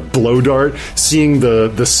a blow dart, seeing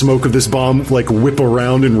the smoke of this bomb like whip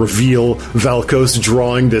around and reveal Valkos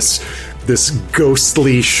drawing this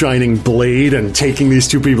ghostly shining blade and taking these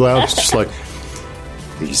 2 people out. It's just like,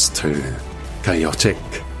 these 2 chaotic,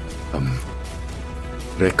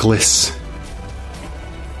 reckless,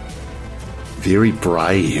 very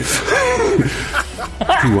brave.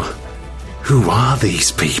 Who are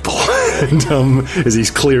these people? And as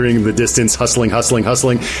he's clearing the distance, hustling,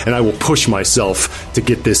 and I will push myself to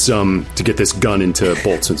get this gun into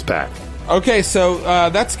Boltzmann's back. Okay, so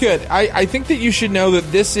that's good. I think that you should know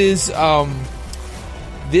that this is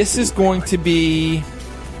going to be...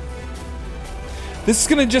 This is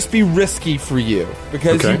going to just be risky for you,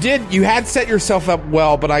 because you had set yourself up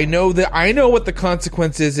well, but I know what the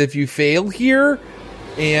consequence is if you fail here,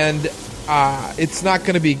 and it's not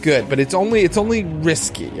going to be good, but it's only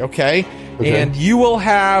risky, okay? And you will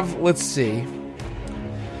have, let's see.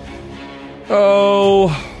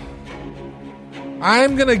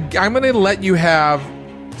 I'm gonna let you have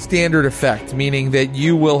standard effect, meaning that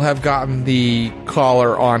you will have gotten the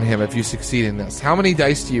collar on him if you succeed in this. How many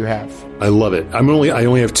dice do you have? I love it. I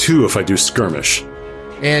only have 2 if I do skirmish.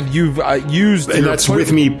 And you've used... And that's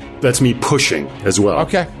with me, that's me pushing as well.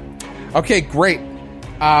 Okay, great.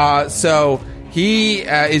 So he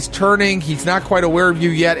is turning, he's not quite aware of you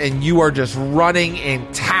yet, and you are just running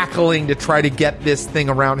and tackling to try to get this thing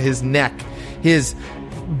around his neck. His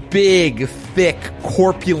big, thick,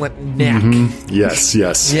 corpulent neck. Mm-hmm. Yes.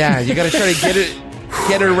 Yeah, you got to try to get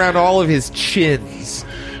it around all of his chins.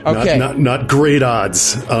 Okay. Not great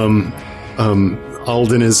odds.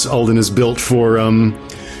 Alden is built for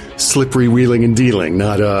slippery wheeling and dealing,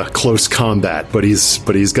 not close combat, but he's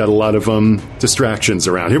got a lot of distractions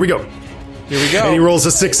around. Here we go. And he rolls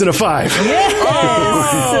a 6 and a 5. Yes!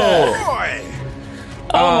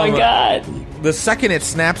 Oh my god. The second it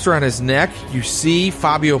snaps around his neck, you see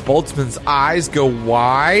Fabio Boltzmann's eyes go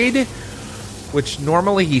wide, which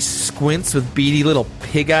normally he squints with beady little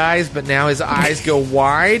pig eyes, but now his eyes go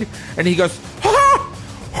wide, and he goes, ha!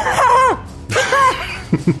 Ha! Ha!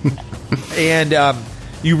 And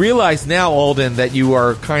you realize now, Alden, that you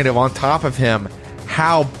are kind of on top of him,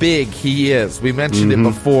 how big he is. We mentioned it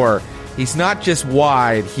before. He's not just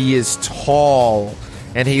wide, he is tall,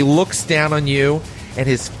 and he looks down on you, and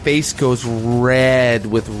his face goes red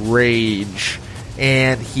with rage,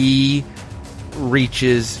 and he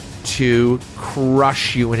reaches to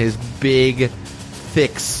crush you in his big,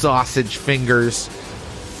 thick sausage fingers.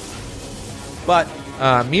 But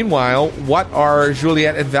meanwhile, what are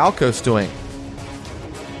Juliet and Valkos doing?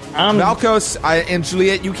 Valkos and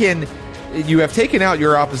Juliet, you have taken out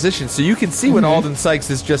your opposition, so you can see what Alden Sykes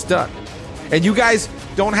has just done. And you guys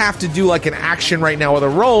don't have to do like an action right now with a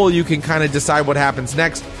roll. You can kind of decide what happens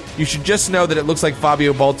next. You should just know that it looks like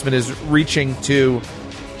Fabio Boltzmann is reaching to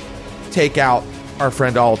take out our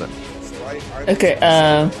friend Alden. Okay,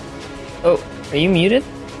 are you muted?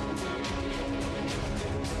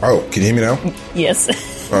 Oh, can you hear me now? Yes.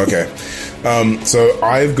 Okay. So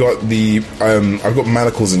I've got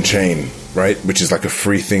manacles and chain, right? Which is like a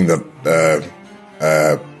free thing that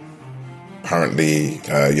apparently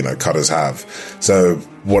cutters have. So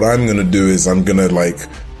what I'm gonna do is I'm gonna like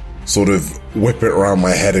sort of whip it around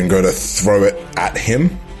my head and go to throw it at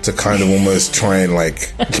him to kind of almost try and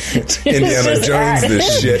like Indiana Jones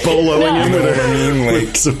this shit. Boloing him You know what I mean? Like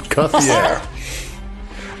with some cuffs. yeah.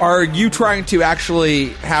 Are you trying to actually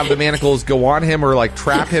have the manacles go on him or like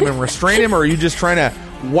trap him and restrain him, or are you just trying to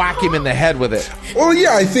whack him in the head with it? Well,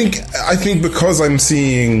 yeah, I think because I'm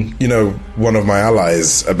seeing, one of my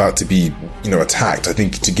allies about to be, attacked, I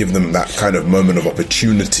think to give them that kind of moment of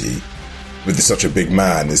opportunity with such a big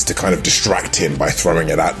man is to kind of distract him by throwing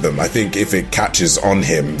it at them. I think if it catches on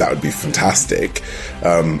him, that would be fantastic.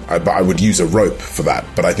 But I would use a rope for that.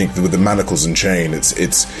 But I think with the manacles and chain,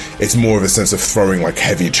 it's more of a sense of throwing like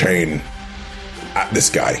heavy chain at this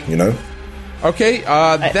guy, Okay,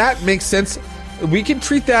 that makes sense. We can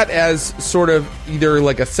treat that as sort of either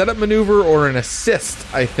like a setup maneuver or an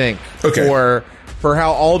assist, I think, okay, for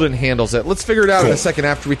how Alden handles it. Let's figure it out in a second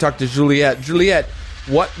after we talk to Juliet. Juliet,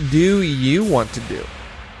 what do you want to do?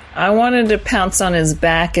 I wanted to pounce on his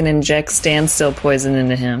back and inject standstill poison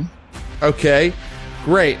into him. Okay,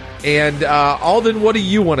 great. And Alden, what do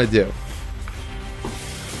you want to do?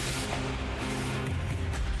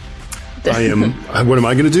 I am. What am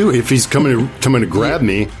I going to do if he's coming to grab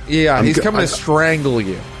me? Yeah, he's coming to strangle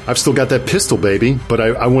you. I've still got that pistol, baby, but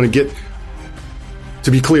I want to get. To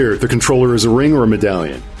be clear, the controller is a ring or a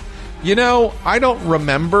medallion. I don't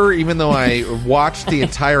remember, even though I watched the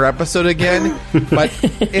entire episode again. But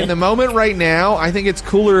in the moment right now, I think it's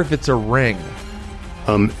cooler if it's a ring.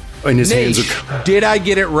 And his hands are. Did I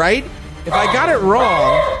get it right? If I got it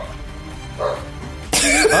wrong.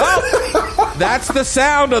 Oh, that's the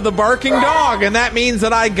sound of the barking dog, and that means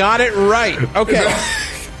that I got it right. Okay.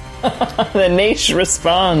 The Naish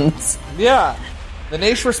responds. Yeah. The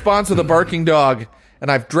Naish responds with a barking dog, and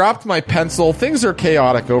I've dropped my pencil. Things are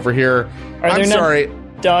chaotic over here. I'm sorry.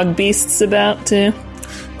 Dog beasts about too?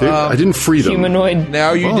 I didn't free them. Humanoid.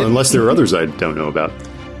 Now you did. Unless there are others I don't know about.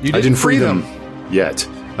 I didn't free them yet.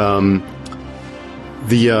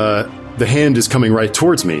 The hand is coming right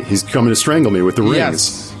towards me. He's coming to strangle me with the rings.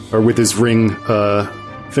 Yes. Or with his ring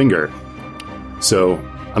finger. So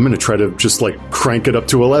I'm going to try to just like crank it up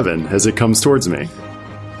to 11 as it comes towards me.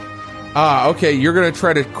 Okay. You're going to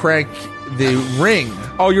try to crank the ring.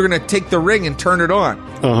 Oh, you're going to take the ring and turn it on.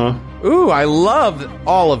 Uh-huh. Ooh, I love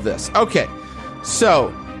all of this. Okay.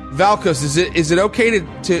 So, Valkos, is it okay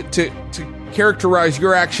to characterize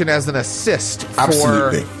your action as an assist?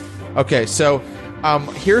 Absolutely. Okay, so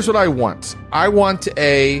here's what I want. I want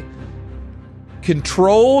a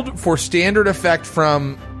controlled for standard effect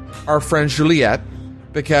from our friend Juliet,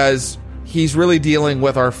 because he's really dealing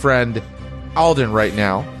with our friend Alden right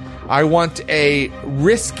now. I want a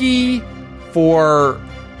risky for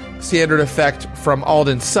standard effect from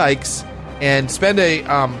Alden Sykes, and spend a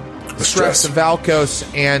stress of Valkos,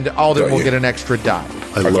 and Alden will get an extra die.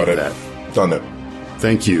 I love that. Done it.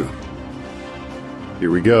 Thank you. Here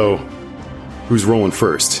we go. Who's rolling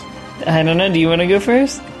first? I don't know. Do you want to go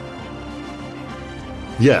first?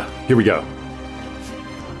 Yeah, here we go.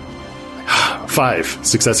 5.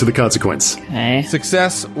 Success with a consequence. Okay.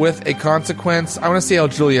 Success with a consequence. I want to see how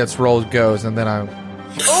Juliet's roll goes, and then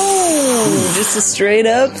Oh, just a straight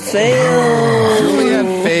up fail.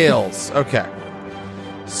 Juliet fails. Okay.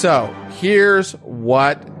 So, here's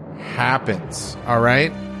what happens. All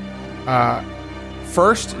right?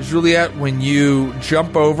 First, Juliet, when you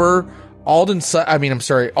jump over, Alden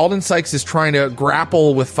Sykes is trying to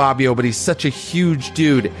grapple with Fabio, but he's such a huge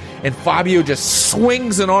dude. And Fabio just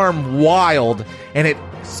swings an arm wild, and it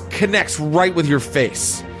connects right with your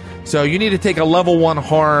face. So you need to take a level 1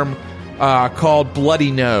 harm called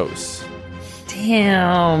Bloody Nose.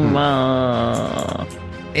 Damn.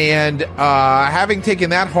 And having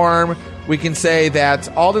taken that harm, we can say that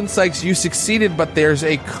Alden Sykes, you succeeded, but there's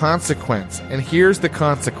a consequence. And here's the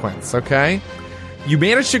consequence, okay? You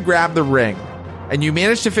managed to grab the ring, and you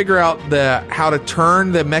manage to figure out how to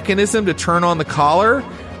turn the mechanism to turn on the collar,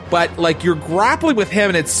 but like you're grappling with him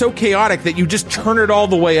and it's so chaotic that you just turn it all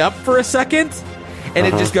the way up for a second, and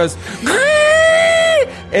it just goes,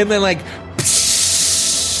 and then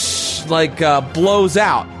blows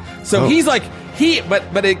out. So he's like,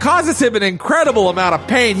 but it causes him an incredible amount of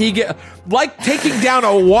pain. He get like taking down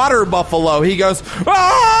a water buffalo. He goes,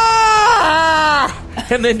 ah!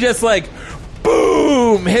 And then just like,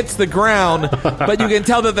 boom, hits the ground. But you can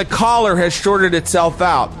tell that the collar has shorted itself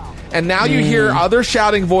out. And now you hear other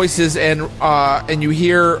shouting voices, and you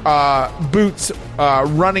hear Boots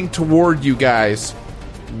running toward you guys.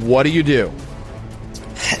 What do you do?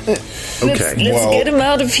 Let's get him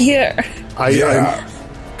out of here.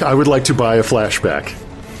 I would like to buy a flashback.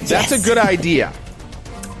 That's a good idea.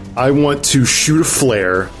 I want to shoot a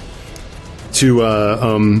flare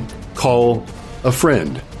to call a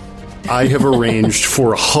friend. I have arranged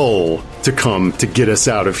for Hull to come to get us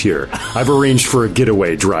out of here. I've arranged for a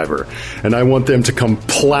getaway driver, and I want them to come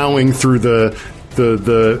plowing through the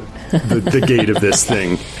gate of this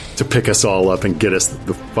thing to pick us all up and get us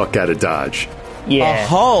the fuck out of Dodge. Yeah. A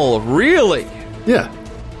Hull, really? Yeah.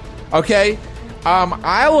 Okay.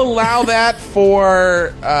 I'll allow that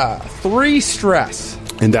for 3 stress.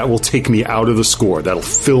 And that will take me out of the score. That'll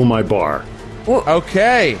fill my bar.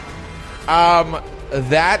 Okay.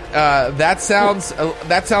 That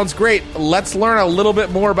sounds great. Let's learn a little bit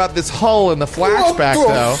more about this Hull in the flashback,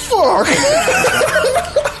 though. Fuck?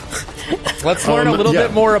 Let's learn a little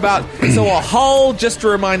bit more about. So a Hull, just to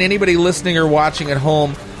remind anybody listening or watching at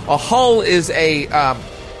home, a Hull is a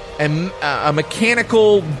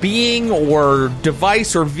mechanical being or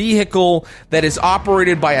device or vehicle that is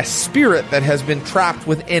operated by a spirit that has been trapped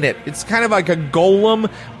within it. It's kind of like a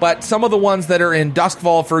golem, but some of the ones that are in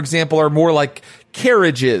Duskfall, for example, are more like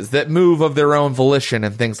carriages that move of their own volition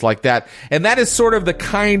and things like that. And that is sort of the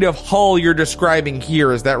kind of Hull you're describing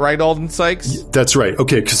here. Is that right, Alden Sykes? That's right.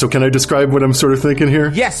 Okay, so can I describe what I'm sort of thinking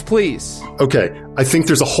here? Yes, please. Okay, I think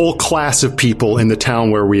there's a whole class of people in the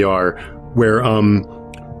town where we are, where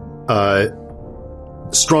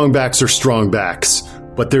strongbacks are strongbacks,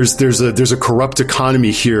 but there's a corrupt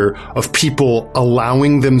economy here of people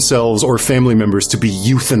allowing themselves or family members to be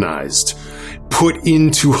euthanized, put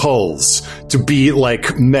into hulls to be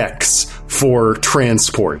like mechs for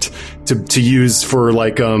transport, to use for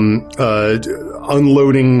like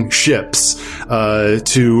unloading ships,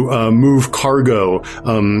 to move cargo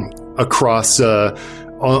across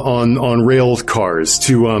on rail cars,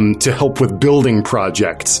 to help with building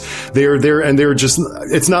projects. They're just,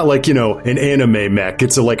 it's not like, an anime mech.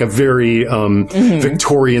 It's like a very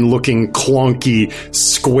Victorian looking clunky,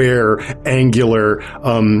 square, angular,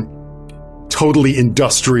 totally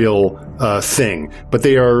industrial thing. But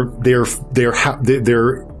they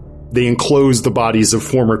enclose the bodies of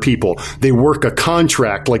former people. They work a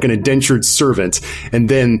contract like an indentured servant, and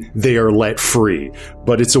then they are let free.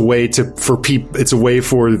 But it's a way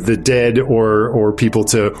for the dead or people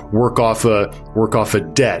to work off a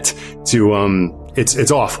debt.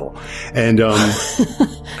 It's awful. And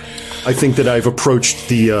I think that I've approached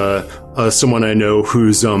the someone I know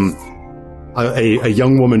who's a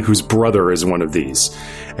young woman whose brother is one of these,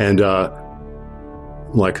 and I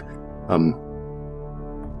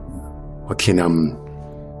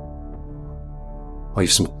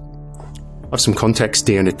have some contacts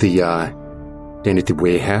down at the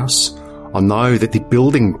warehouse. I know that the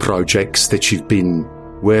building projects that you've been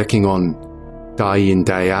working on day in,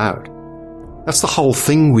 day out, that's the whole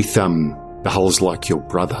thing with the Hulls like your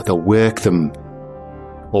brother. They'll work them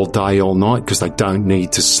all day, all night because they don't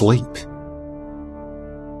need to sleep.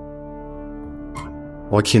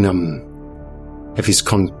 I can have his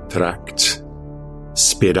contract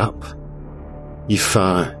sped up if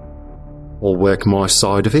I'll work my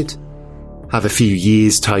side of it, have a few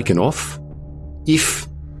years taken off, if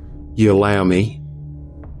you allow me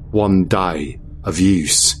 1 day of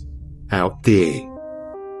use out there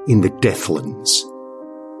in the Deathlands.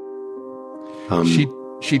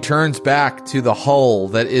 She turns back to the Hull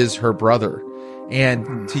that is her brother,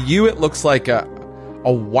 and to you it looks like a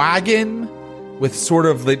wagon with sort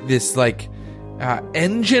of this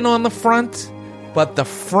engine on the front. But the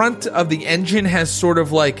front of the engine has sort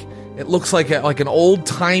of it looks like an old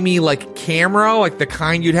timey camera, like the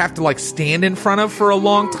kind you'd have to stand in front of for a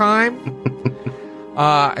long time.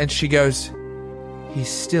 And she goes, "He's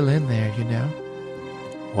still in there, you know.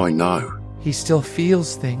 I know. He still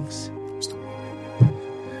feels things."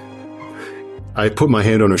 I put my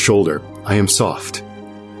hand on her shoulder. I am soft.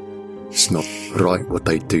 It's not right what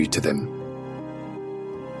they do to them.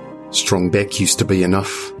 Strongback used to be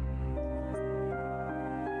enough.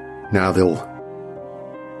 Now they'll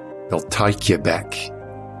they'll take you back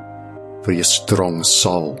for your strong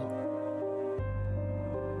soul.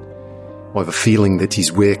 I have a feeling that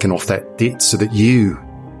he's working off that debt so that you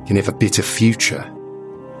can have a better future.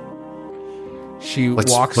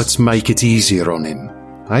 Let's make it easier on him,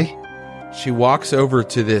 eh? She walks over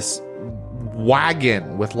to this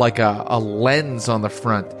wagon with like a lens on the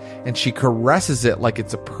front, and she caresses it like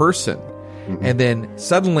it's a person. Mm-hmm. And then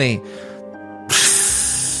suddenly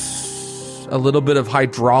a little bit of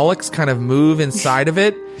hydraulics kind of move inside of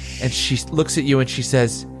it, and she looks at you and she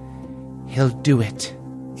says, "He'll do it."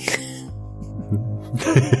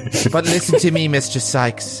 But listen to me, Mr.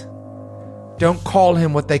 Sykes. Don't call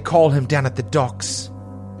him what they call him down at the docks.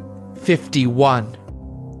 51.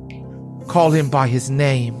 Call him by his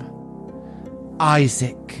name.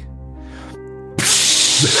 Isaac.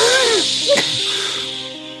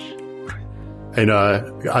 And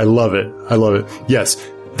I love it. I love it. Yes,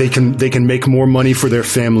 they can make more money for their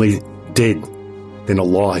family dead than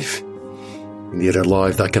alive. And yet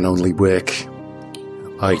alive, that can only work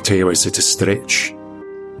 8 hours at a stretch.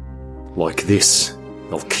 Like this,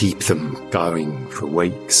 they'll keep them going for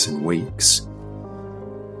weeks and weeks.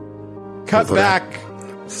 Cut back.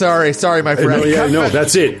 Sorry, my friend.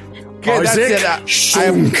 That's it. Okay, that's it.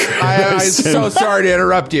 I'm so sorry to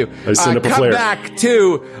interrupt you. I send up a flare. Cut back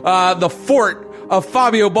to the fort of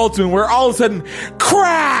Fabio Boltzmann, where all of a sudden,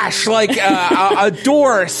 crash! Like a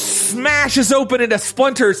door smashes open into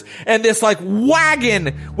splinters, and this like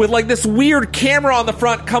wagon with like this weird camera on the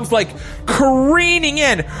front comes like careening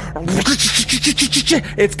in.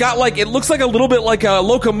 It's got like, it looks like a little bit like a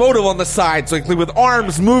locomotive on the sides, like with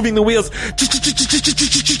arms moving the wheels.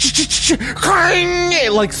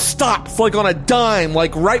 It like stops like on a dime,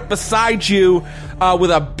 like right beside you,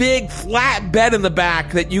 with a big flat bed in the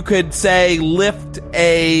back that you could say lift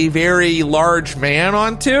a very large man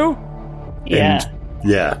onto. Yeah.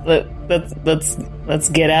 Let's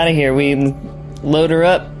get out of here. We load her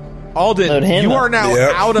up. Alden, load him you up.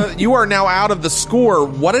 are now out of the score.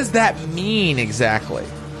 What does that mean exactly?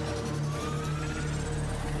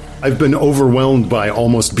 I've been overwhelmed by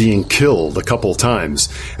almost being killed a couple times,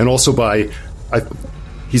 and also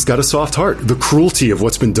he's got a soft heart. The cruelty of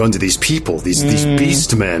what's been done to these people, these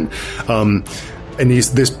beast men, and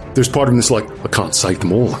there's part of him that's like, I can't save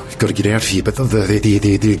them all. I've got to get out of here. But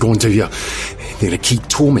they're going to they're going to keep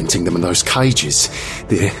tormenting them in those cages.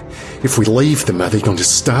 If we leave them, are they going to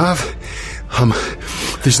starve?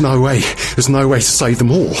 There's no way to save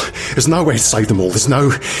them all. There's no way to save them all. There's no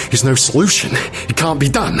solution. It can't be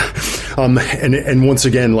done. And once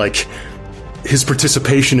again, like, his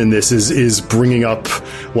participation in this is bringing up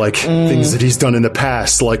like things that he's done in the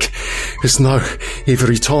past. Like,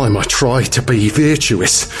 every time I try to be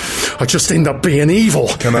virtuous, I just end up being evil.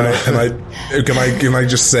 Can I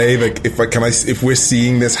just say, like, if we're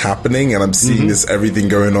seeing this happening and I'm seeing this everything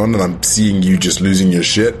going on and I'm seeing you just losing your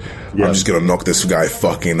shit, I'm just gonna knock this guy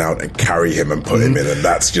fucking out and carry him and put him in, and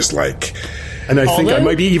that's just like. And I think I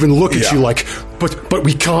maybe even look at you like, but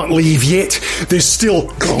we can't leave yet. There's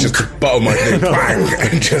still just butter my thing, bang,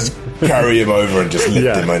 and just carry him over and just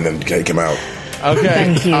lift him and then take him out. Okay.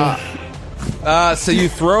 Thank you. So you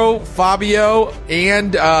throw Fabio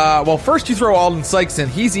and first you throw Alden Sykes in.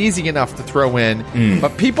 He's easy enough to throw in,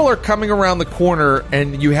 but people are coming around the corner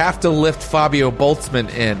and you have to lift Fabio Boltzmann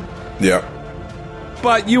in. Yeah.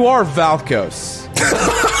 But you are Valkos.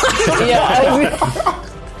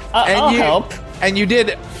 I'll help. And you did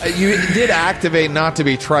activate not to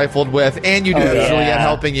be trifled with, and you did Juliet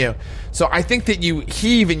helping you. So I think that you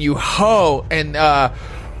heave and you hoe, and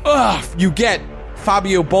you get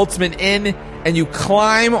Fabio Boltzmann in, and you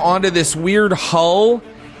climb onto this weird hull,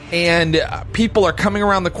 and people are coming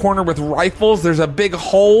around the corner with rifles. There's a big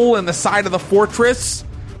hole in the side of the fortress.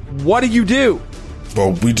 What do?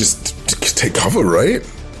 Well, we just take cover, right?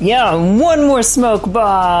 Yeah, one more smoke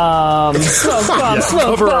bomb. Smoke bomb,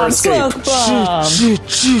 smoke bomb, smoke bomb.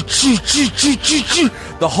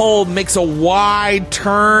 The hull makes a wide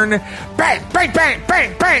turn. Bang, bang, bang,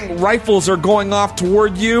 bang, bang. Rifles are going off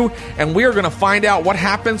toward you, and we are going to find out what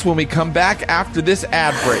happens when we come back after this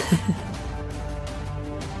ad break.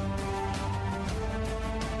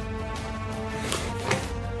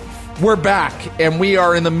 We're back, and we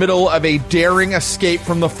are in the middle of a daring escape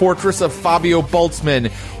from the fortress of Fabio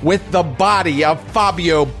Boltzmann with the body of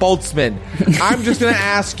Fabio Boltzmann. I'm just going to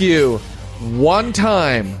ask you one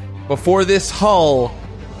time before this hull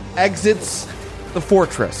exits the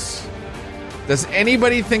fortress. Does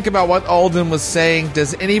anybody think about what Alden was saying?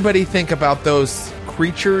 Does anybody think about those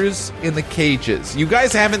creatures in the cages? You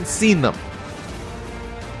guys haven't seen them.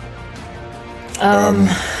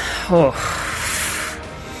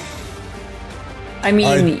 I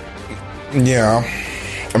mean, Yeah.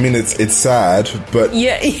 I mean, it's sad, but...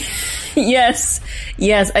 Yeah. Yes.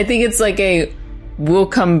 I think it's like we'll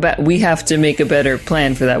come back. We have to make a better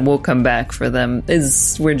plan for that. We'll come back for them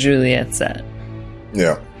is where Juliet's at.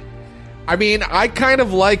 Yeah. I mean, I kind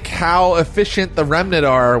of like how efficient the Remnant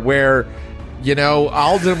are, where, you know,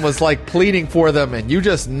 Alden was like pleading for them and you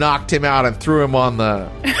just knocked him out and threw him on the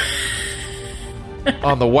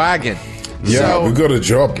wagon. Yeah, so, we got a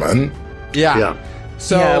job, man. Yeah.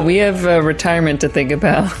 So yeah, we have retirement to think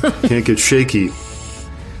about. Can't get shaky.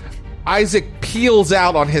 Isaac peels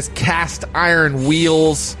out on his cast iron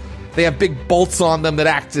wheels. They have big bolts on them that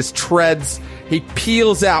act as treads. He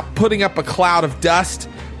peels out, putting up a cloud of dust.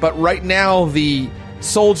 But right now, the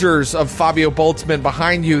soldiers of Fabio Boltzmann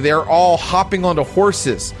behind you, they're all hopping onto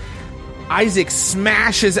horses. Isaac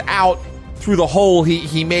smashes out through the hole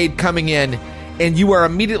he made coming in, and you are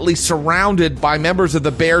immediately surrounded by members of the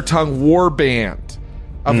Bear Tongue War Band,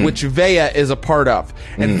 of which Vea is a part of.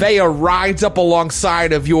 And Vea rides up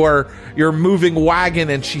alongside of your moving wagon,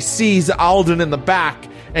 and she sees Alden in the back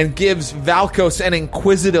and gives Valkos an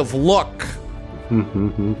inquisitive look.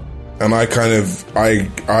 And I kind of, I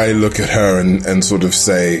look at her and sort of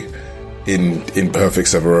say, in perfect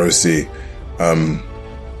Severosi,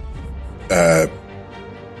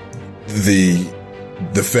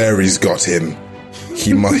 the fairies got him.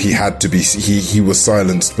 He had to be. He was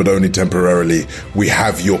silenced, but only temporarily. We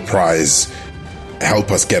have your prize. Help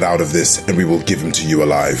us get out of this, and we will give him to you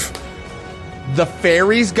alive. The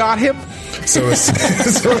fairies got him? So it's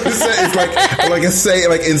like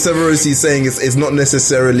in Severosi saying it's not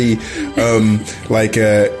necessarily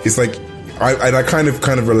it's like I kind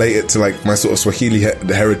of relate it to like my sort of Swahili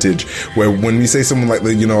heritage, where when we say someone like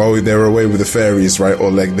they're away with the fairies, right, or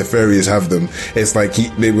like the fairies have them, it's like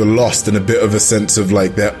they were lost in a bit of a sense of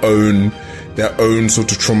like their own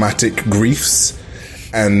sort of traumatic griefs.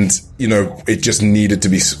 And, it just needed to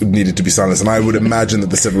be silenced. And I would imagine that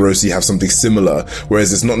the Severosi have something similar,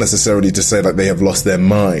 whereas it's not necessarily to say like they have lost their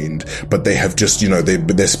mind, but they have just,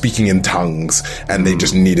 they're speaking in tongues, and they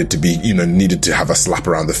just needed to have a slap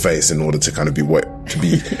around the face in order to kind of be put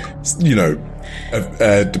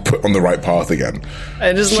on the right path again.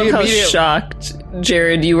 I just love how shocked,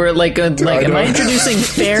 Jared, you were like, am I introducing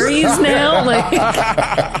fairies now? Like...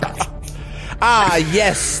 Ah,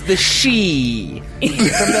 yes, the she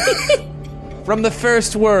from the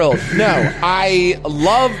first world. No, I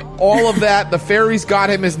love all of that. The fairies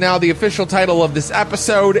got him is now the official title of this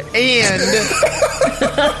episode, and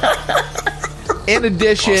in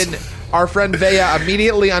addition, our friend Vea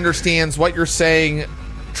immediately understands what you're saying,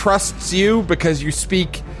 trusts you because you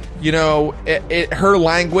speak, her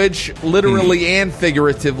language, literally and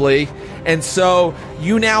figuratively. And so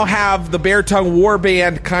you now have the Bear Tongue War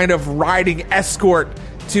Band kind of riding escort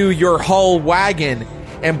to your Hull wagon.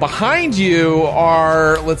 And behind you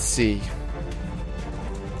are, let's see,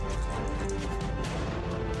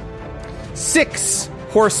 6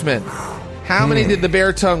 horsemen. How many did the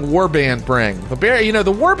Bear Tongue War Band bring? A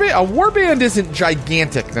war band isn't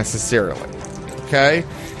gigantic necessarily. Okay?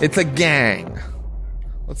 It's a gang.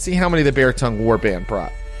 Let's see how many the Bear Tongue War Band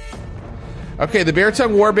brought. Okay, the Bear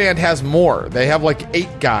Tongue War Band has more. They have like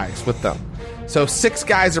 8 guys with them. So 6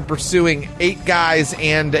 guys are pursuing 8 guys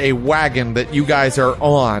and a wagon that you guys are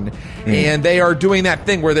on. And they are doing that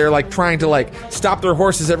thing where they're like trying to like stop their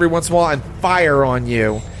horses every once in a while and fire on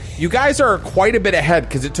you. You guys are quite a bit ahead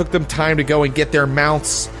because it took them time to go and get their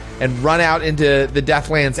mounts and run out into the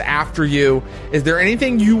Deathlands after you. Is there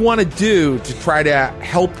anything you want to do to try to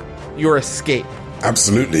help your escape?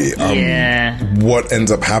 Absolutely. Yeah. What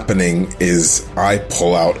ends up happening is I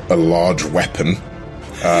pull out a large weapon,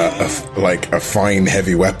 like a fine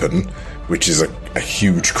heavy weapon, which is a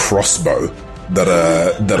huge crossbow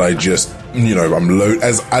that I just, I'm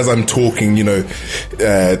as I'm talking, to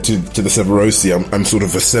the Severosi, I'm sort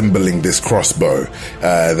of assembling this crossbow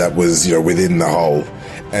that was, within the hull,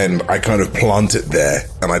 and I kind of plant it there,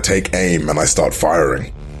 and I take aim and I start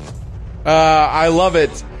firing. I love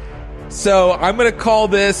it. So I'm going to call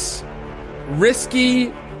this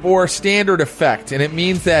risky or standard effect, and it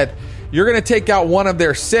means that you're going to take out one of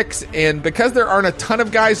their 6, and because there aren't a ton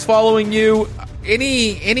of guys following you,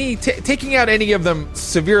 taking out any of them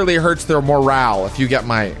severely hurts their morale, if you get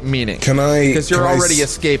my meaning. Because you're already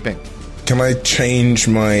escaping. Can I change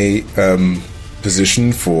my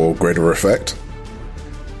position for greater effect?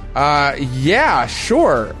 Yeah,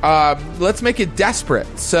 sure. Let's make it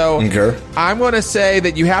desperate. So I'm going to say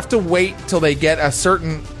that you have to wait till they get a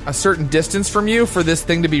certain distance from you for this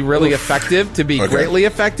thing to be really effective, to be greatly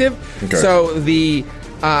effective. So the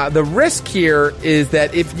risk here is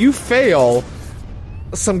that if you fail,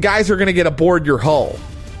 some guys are going to get aboard your hull.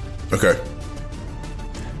 Okay.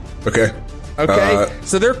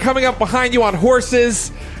 So they're coming up behind you on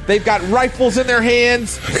horses. They've got rifles in their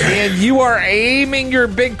hands, and you are aiming your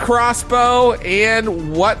big crossbow.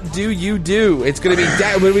 And what do you do? It's going to be,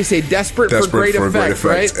 what do we say, desperate for great effect,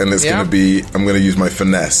 right? And it's going to be, I'm going to use my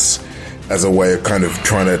finesse as a way of kind of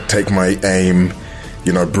trying to take my aim,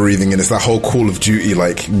 breathing in. It's that whole Call of Duty,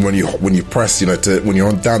 like when you press, when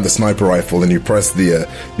you're down the sniper rifle and you press the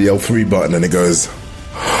L3 button and it goes,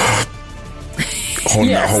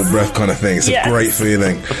 holding that whole breath kind of thing. It's a great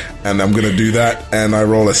feeling. And I'm going to do that, and I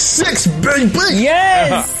roll a 6, baby!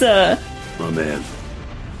 Yes! Oh, man.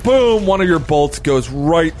 Boom! One of your bolts goes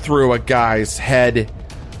right through a guy's head.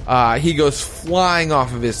 He goes flying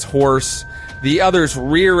off of his horse. The others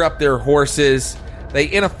rear up their horses. They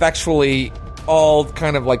ineffectually all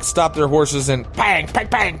kind of like stop their horses and bang, bang,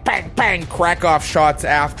 bang, bang, bang, crack off shots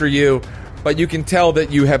after you. But you can tell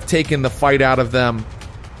that you have taken the fight out of them.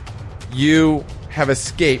 You have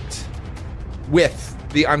escaped with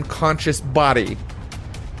the unconscious body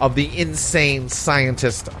of the insane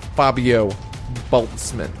scientist Fabio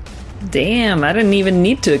Boltzmann. Damn, I didn't even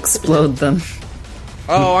need to explode them.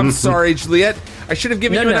 Oh, I'm sorry, Juliet. I should have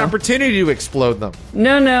given you an opportunity to explode them.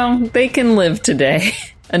 No, they can live today.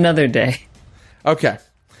 Another day. Okay.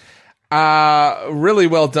 Really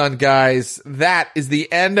well done, guys. That is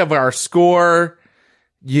the end of our score.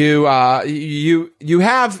 You have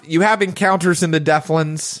encounters in the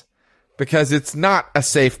Deathlands because it's not a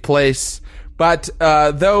safe place, but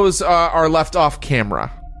those are left off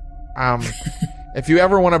camera. If you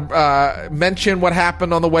ever want to mention what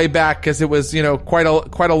happened on the way back, because it was quite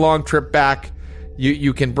a long trip back,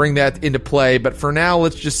 you can bring that into play. But for now,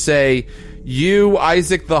 let's just say you,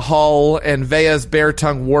 Isaac the Hull, and Vea's Bear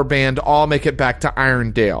Tongue Warband all make it back to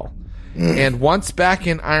Irondale. And once back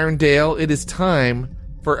in Irondale, it is time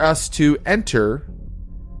for us to enter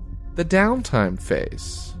the downtime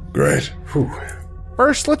phase. Great. Whew.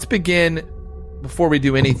 First, let's begin, before we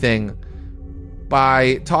do anything,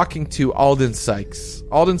 by talking to Alden Sykes.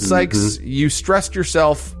 Alden Sykes, you stressed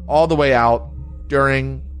yourself all the way out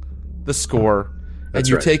during the score, and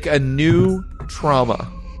you take a new trauma.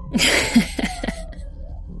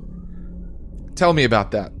 Tell me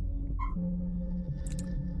about that.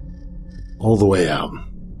 All the way out.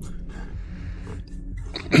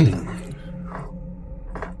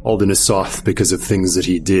 Alden is soft because of things that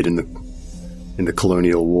he did in the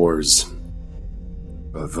colonial wars,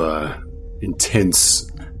 of intense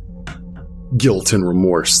guilt and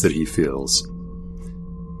remorse that he feels,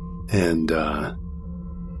 and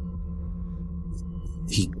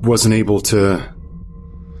he wasn't able to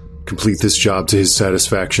complete this job to his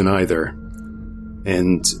satisfaction either.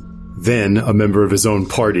 And then a member of his own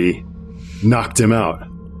party knocked him out,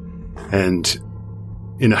 and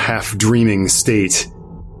in a half-dreaming state,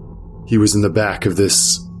 he was in the back of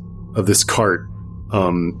this cart,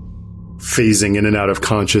 phasing in and out of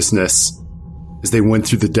consciousness as they went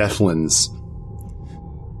through the Deathlands.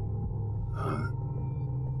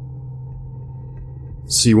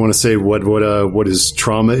 So you want to say what his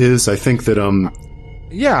trauma is? I think that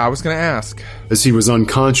yeah, I was going to ask. As he was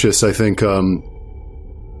unconscious, I think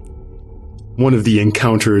one of the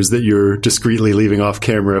encounters that you're discreetly leaving off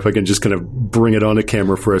camera, if I can just kind of bring it onto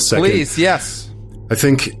camera for a second. Please, yes. I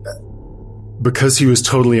think because he was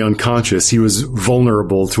totally unconscious, he was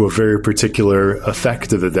vulnerable to a very particular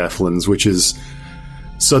effect of the Deathlands, which is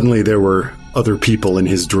suddenly there were other people in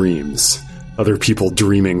his dreams, other people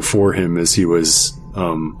dreaming for him as he was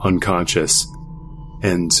unconscious,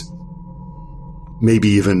 and maybe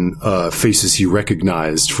even faces he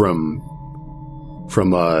recognized from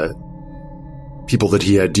people that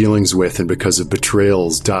he had dealings with, and because of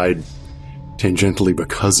betrayals died tangentially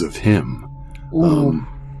because of him.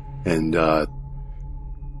 And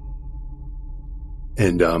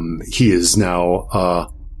he is now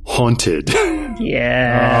haunted.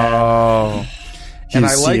 Yeah. Oh.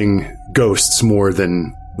 He's seeing ghosts more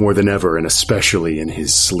than ever, and especially in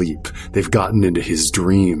his sleep. They've gotten into his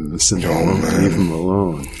dreams, and leave him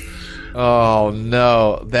alone. Oh,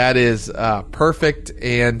 no. That is perfect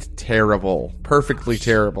and terrible. Perfectly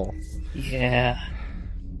terrible. Yeah.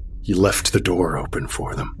 He left the door open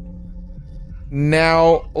for them.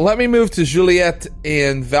 Now, let me move to Juliet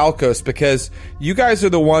and Valkos, because you guys are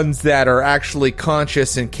the ones that are actually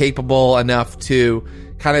conscious and capable enough to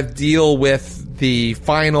kind of deal with the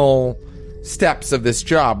final steps of this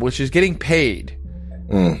job, which is getting paid.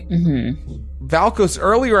 Valkos,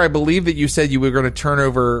 earlier I believe that you said you were going to turn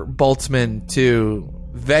over Boltzmann to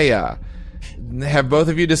Vea. Have both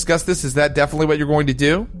of you discussed this? Is that definitely what you're going to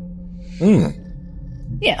do?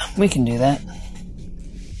 Yeah, we can do that.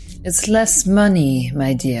 It's less money,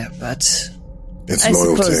 my dear, but It's I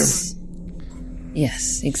loyalty. suppose...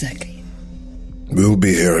 Yes, exactly. We'll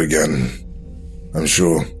be here again, I'm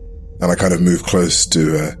sure. And I kind of move close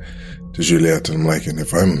to Juliet, and I'm like, and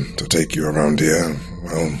if I'm to take you around here,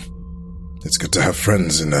 well, it's good to have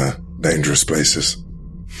friends in dangerous places.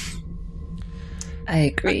 I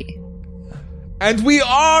agree. And we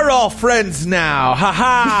are all friends now.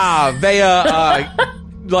 Ha-ha!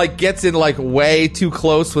 Vea, gets in, way too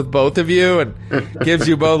close with both of you and gives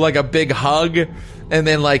you both, a big hug, and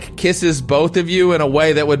then, kisses both of you in a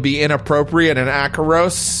way that would be inappropriate and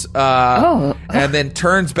Akaros. And then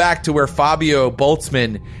turns back to where Fabio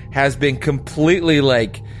Boltzmann has been completely,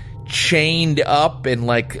 chained up and,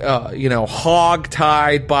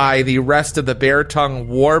 hog-tied by the rest of the Bear Tongue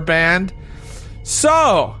War Band.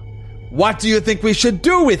 So, what do you think we should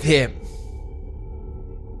do with him?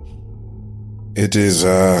 It is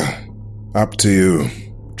up to you,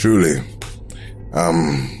 truly.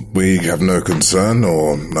 We have no concern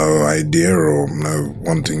or no idea or no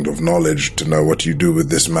wanting of knowledge to know what you do with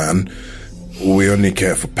this man. We only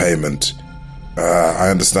care for payment. I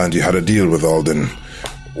understand you had a deal with Alden.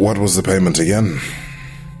 What was the payment again?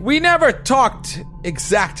 We never talked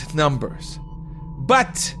exact numbers,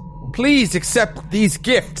 but please accept these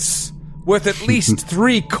gifts worth at least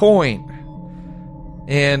 3 coin.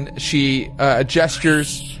 And she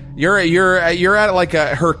gestures. You're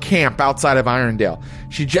at her camp outside of Irondale.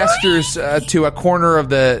 She gestures to a corner of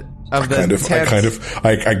the tent.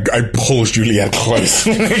 I pull Juliet close.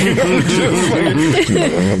 Stop.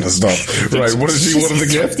 Right, what are the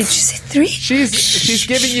gifts? Did you say 3? She's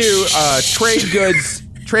giving you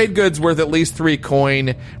trade goods worth at least 3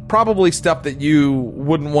 coin, probably stuff that you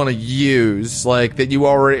wouldn't want to use, that you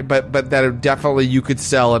already, but that definitely you could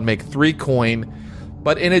sell and make 3 coin.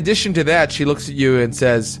 But in addition to that, she looks at you and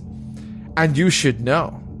says, and you should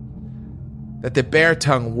know that the Bear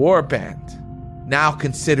Tongue War Band now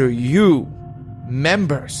consider you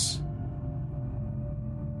members.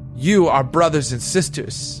 You are brothers and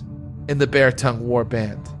sisters in the Bear Tongue War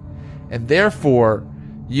Band. And therefore,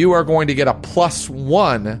 you are going to get a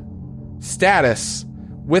 +1 status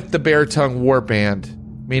with the Bear Tongue War Band,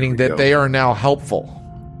 meaning that they are now helpful.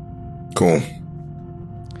 Cool.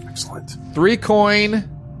 Excellent. 3 coin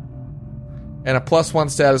and a +1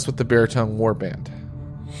 status with the Bear Tongue War Band.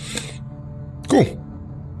 Cool.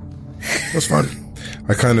 That's fine.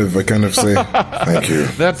 I kind of say thank you.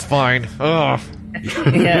 That's fine. Ugh.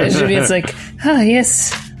 Yeah, Juliet's like,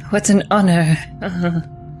 yes, what an honor.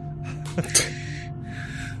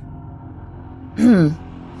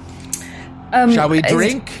 Shall we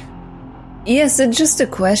drink? Yes, just a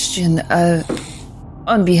question.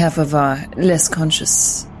 On behalf of our less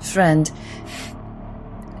conscious friend,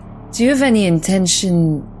 do you have any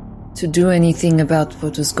intention to do anything about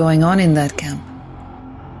what was going on in that camp?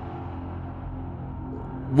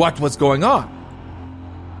 What was going on?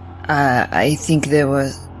 I think there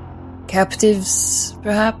were captives,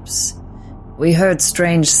 perhaps. We heard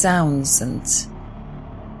strange sounds, and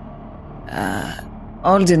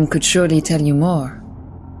Alden could surely tell you more.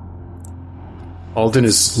 Alden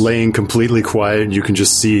is laying completely quiet, and you can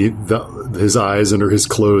just see his eyes under his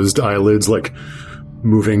closed eyelids,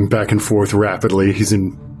 moving back and forth rapidly. He's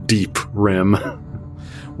in deep REM.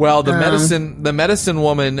 Well, the medicine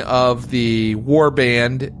woman of the war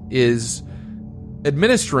band is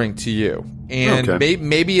administering to you, and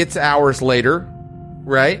maybe it's hours later,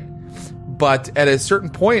 right? But at a certain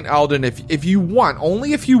point, Alden, if you want,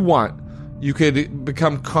 only if you want, you could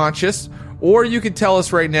become conscious, or you could tell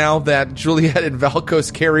us right now that Juliet and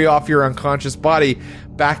Valkos carry off your unconscious body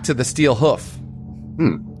back to the steel hoof.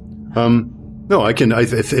 No, I can.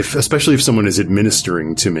 If especially if someone is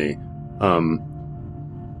administering to me,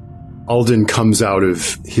 Alden comes out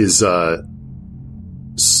of his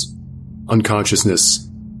unconsciousness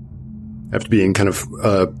after being kind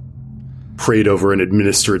of prayed over and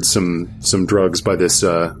administered some drugs by this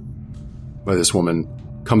woman.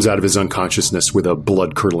 Comes out of his unconsciousness with a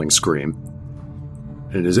blood-curdling scream,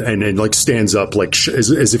 and stands up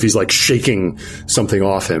as if he's shaking something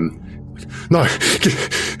off him. No,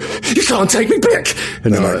 you can't take me back.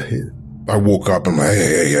 And I woke up and I'm like,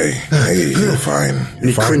 hey, you're fine.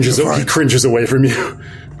 He cringes away from you.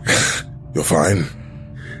 You're fine.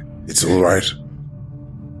 It's all right.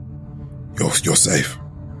 You're safe.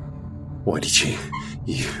 Why did you?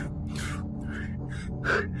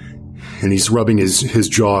 And he's rubbing his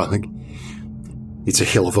jaw it's a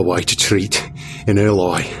hell of a way to treat an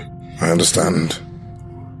ally. I understand.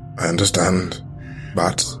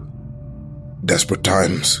 But desperate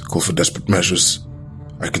times call for desperate measures.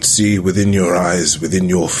 I could see within your eyes, within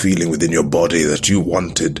your feeling, within your body that you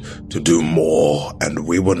wanted to do more, and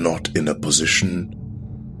we were not in a position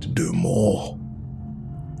to do more.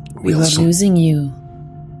 We were losing you.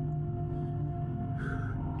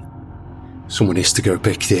 Someone has to go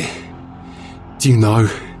back there. Do you know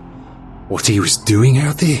what he was doing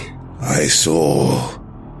out there? I saw,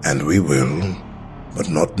 and we will, but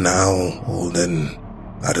not now, Alden.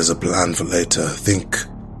 That is a plan for later. Think,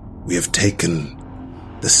 we have taken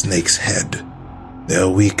the snake's head. They are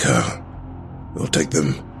weaker. It will take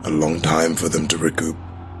them a long time for them to recoup.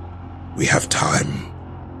 We have time,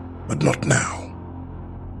 but not now.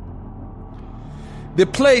 The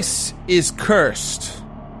place is cursed.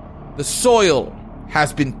 The soil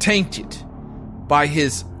has been tainted by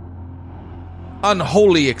his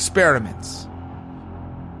unholy experiments.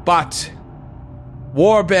 But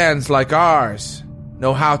war bands like ours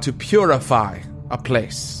know how to purify a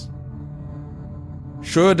place.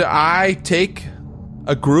 Should I take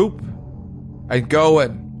a group and go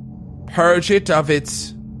and purge it of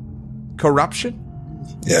its corruption?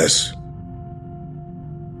 Yes.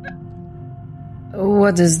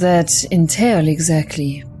 What does that entail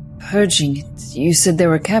exactly? Purging it? You said there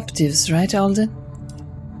were captives, right, Alden?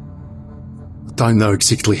 I don't know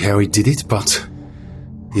exactly how he did it, but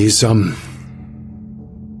he's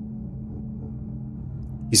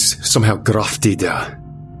somehow grafted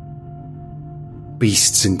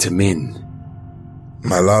beasts into men.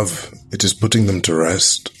 My love, it is putting them to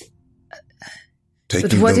rest.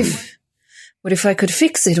 But what if I could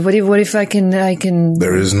fix it? What if I can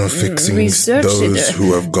There is no fixing research those it.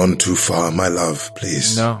 who have gone too far, my love,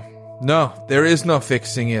 please. No, there is no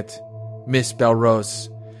fixing it, Miss Belrose.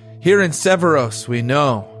 Here in Severos, we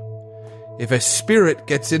know if a spirit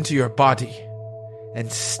gets into your body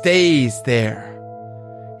and stays there,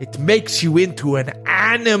 it makes you into an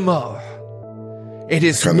animal. It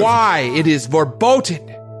is why it is verboten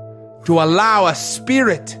to allow a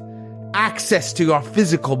spirit access to your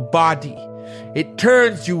physical body. It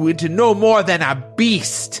turns you into no more than a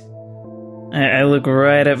beast. I look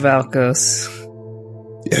right at Valkos.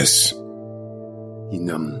 Yes.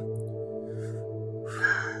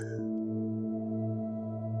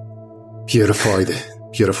 Purify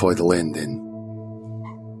the land then.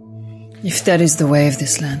 If that is the way of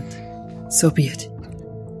this land, so be it.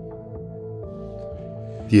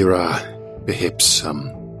 There are perhaps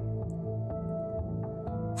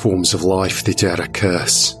forms of life that are a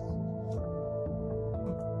curse.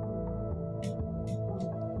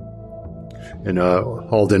 And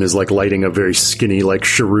Alden is like lighting a very skinny, like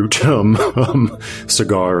cheroot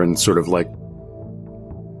cigar and sort of like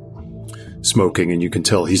smoking, and you can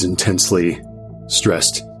tell he's intensely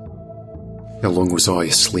stressed. How long was I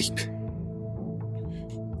asleep?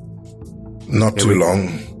 Not too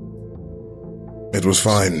long. It was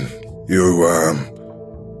fine.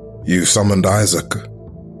 You summoned Isaac.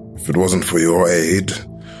 If it wasn't for your aid,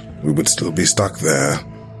 we would still be stuck there.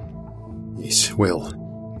 Yes, well,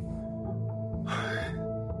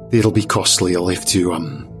 it'll be costly. I'll have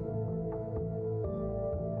to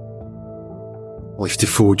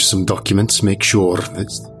forge some documents, make sure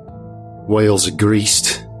that whales are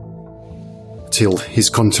greased, till his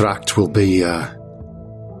contract will be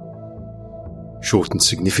shortened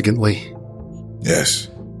significantly. Yes.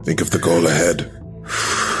 Think of the goal ahead.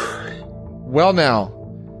 Well, now,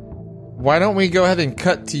 why don't we go ahead and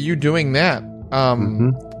cut to you doing that?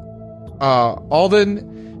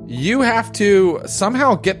 Alden, you have to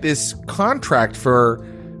somehow get this contract for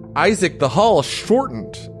Isaac the Hull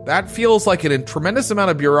shortened. That feels like a tremendous amount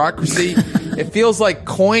of bureaucracy. It feels like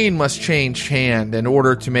coin must change hand in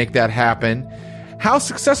order to make that happen. How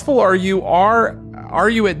successful are you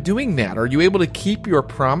at doing that? Are you able to keep your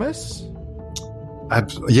promise? I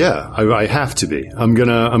have to be. I'm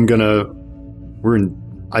gonna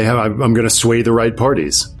sway the right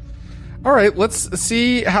parties. All right, let's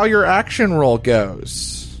see how your action roll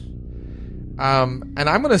goes. And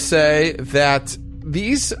I'm going to say that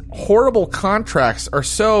these horrible contracts are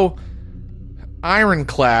so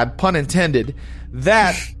ironclad, pun intended,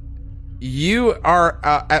 that you are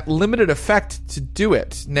at limited effect to do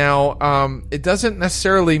it. Now, it doesn't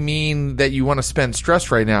necessarily mean that you want to spend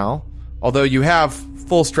stress right now, although you have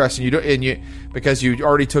full stress because you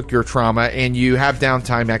already took your trauma and you have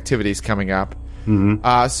downtime activities coming up.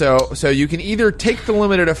 Mm-hmm. So you can either take the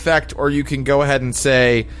limited effect, or you can go ahead and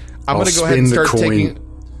say, I'm going to go ahead and start taking...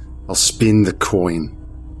 I'll spin the coin.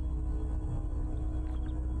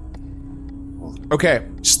 Okay.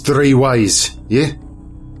 It's 3 ways, yeah?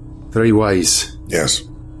 3 ways. Yes.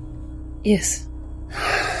 Yes.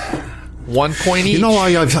 1 point each. You know,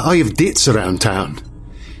 I have debts around town.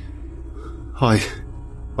 I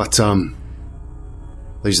But,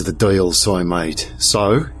 these are the deals I made.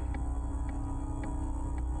 So,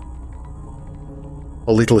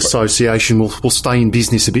 a little association will stay in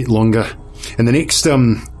business a bit longer. And the next,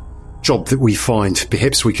 job that we find,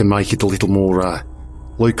 perhaps we can make it a little more,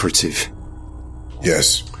 lucrative.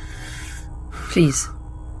 Yes. Please.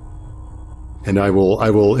 And I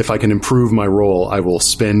will, if I can improve my role, I will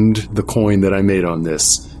spend the coin that I made on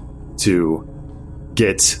this to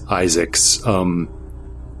get Isaac's,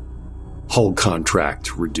 hull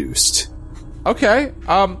contract reduced. Okay.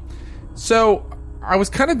 So I was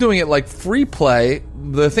kind of doing it like free play.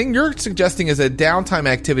 The thing you're suggesting is a downtime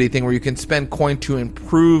activity thing where you can spend coin to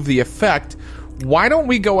improve the effect. Why don't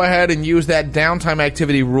we go ahead and use that downtime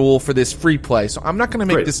activity rule for this free play? So I'm not going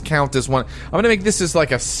to make this count as one. I'm going to make this as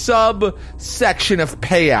like a subsection of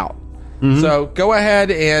payout. Mm-hmm. So go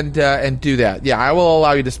ahead and do that. Yeah, I will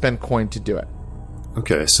allow you to spend coin to do it.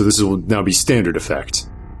 Okay, so this will now be standard effect.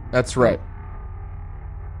 That's right.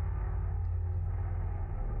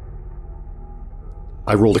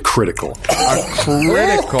 I rolled a critical. A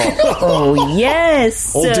critical. Oh,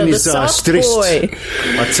 yes. Alden is soft stressed, boy.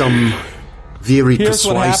 but very Here's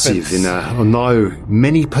persuasive in I know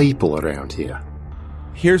many people around here.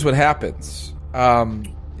 Here's what happens.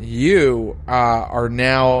 You are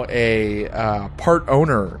now a part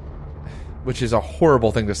owner, which is a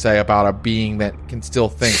horrible thing to say about a being that can still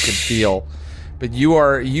think and feel. But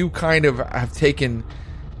you kind of have taken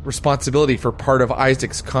responsibility for part of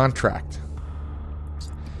Isaac's contract.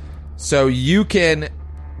 So you can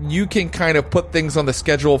kind of put things on the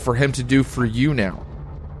schedule for him to do for you now.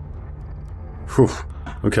 Whew.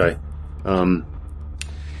 Okay.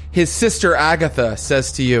 His sister Agatha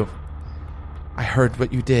says to you, I heard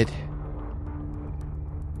what you did.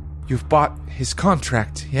 You've bought his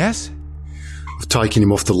contract, yes? I've taken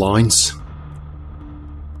him off the lines.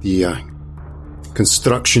 The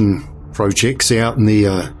construction projects out in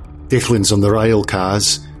the Declan's on the rail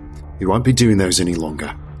cars. He won't be doing those any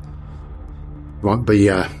longer. Won't be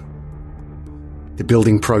the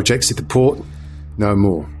building projects at the port. No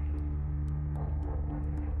more.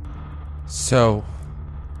 So,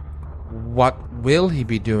 what will he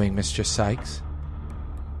be doing, Mr. Sykes?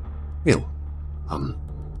 Well,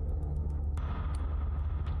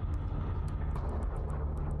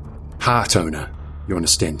 part owner, you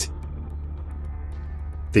understand?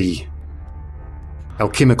 The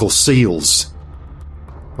alchemical seals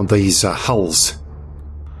on these hulls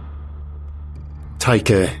take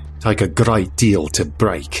a great deal to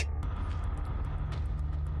break.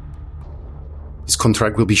 His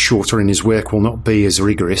contract will be shorter and his work will not be as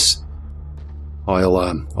rigorous.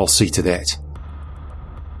 I'll see to that.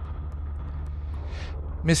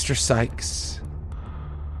 Mr. Sykes,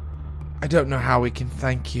 I don't know how we can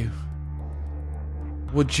thank you.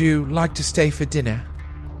 Would you like to stay for dinner?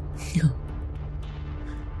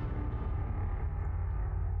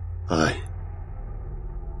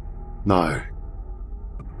 No.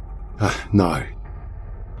 No.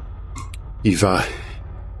 You've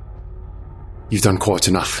done quite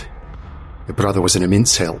enough. Your brother was an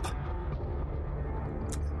immense help.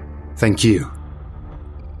 Thank you.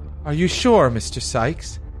 Are you sure, Mr.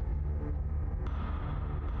 Sykes?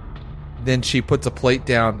 Then she puts a plate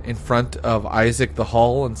down in front of Isaac the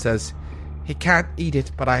Hull and says, he can't eat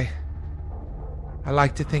it, but I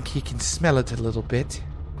like to think he can smell it a little bit.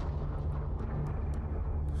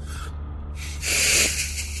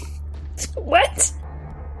 What?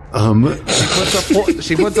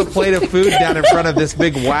 She puts a plate of food down in front of this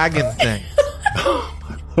big wagon thing.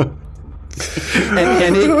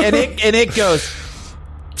 and it goes.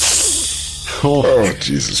 Oh,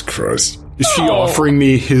 Jesus Christ. Is she offering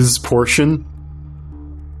me his portion?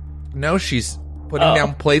 No, she's putting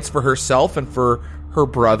down plates for herself and for her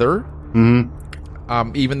brother.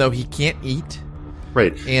 Mm-hmm. Even though he can't eat.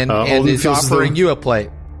 Right. And is offering you a plate.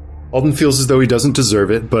 Alden feels as though he doesn't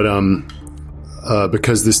deserve it, but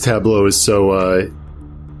because this tableau is so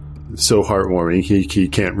heartwarming, he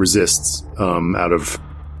can't resist out of.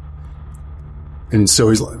 And so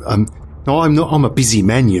he's like, no, I'm not. I'm a busy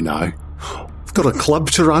man, you know. I've got a club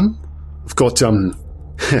to run. I've got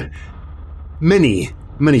many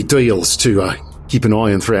deals to keep an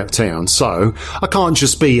eye on throughout town. So I can't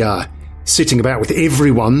just be sitting about with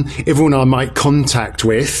everyone I make contact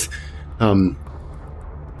with.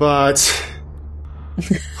 But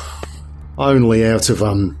only out of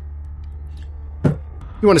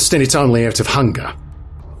you understand, it's only out of hunger.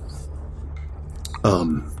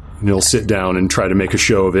 And he'll sit down and try to make a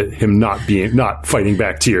show of it, him not fighting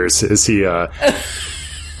back tears as he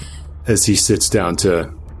sits down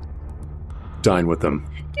to dine with them.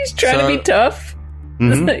 He's trying to be tough.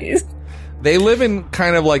 Mm-hmm. They live in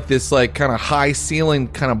kind of like this, like kind of high ceiling,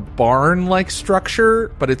 kind of barn like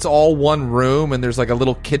structure, but it's all one room, and there's like a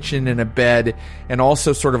little kitchen and a bed, and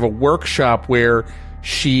also sort of a workshop where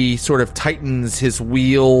she sort of tightens his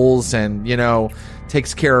wheels and, you know,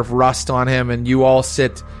 takes care of rust on him, and you all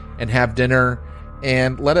sit and have dinner.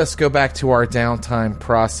 And let us go back to our downtime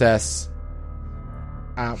process.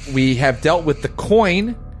 We have dealt with the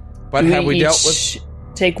coin, but have we dealt with...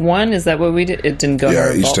 Take one? Is that what we did? It didn't go.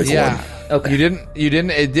 Yeah, each take one. Okay. You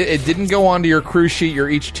didn't. It didn't go onto your cruise sheet. You're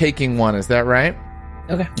each taking one. Is that right?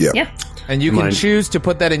 Okay. Yeah. And you can choose to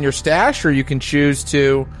put that in your stash, or you can choose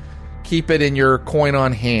to keep it in your coin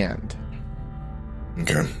on hand.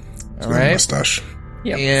 Okay. All right. Stash.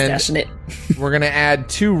 Yeah. And Stashing it. We're gonna add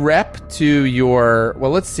 2 rep to your.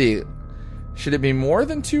 Well, let's see. Should it be more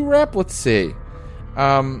than 2 rep? Let's see.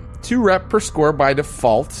 2 rep per score by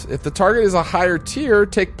default. If the target is a higher tier,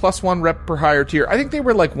 take +1 rep per higher tier. I think they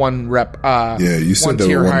were like 1 rep. Yeah, you said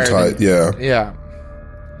they were one tight. Yeah.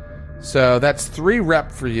 So that's 3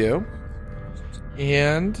 rep for you.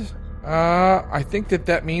 And I think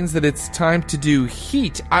that means that it's time to do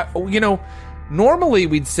heat. Normally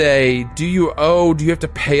we'd say, do you have to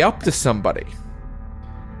pay up to somebody?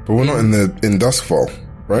 But we're not in Duskfall.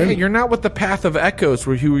 Right? Hey, you're not with the Path of Echoes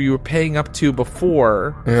who you were paying up to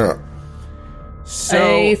before. Yeah. So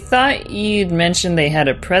I thought you'd mentioned they had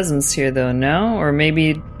a presence here, though. No, or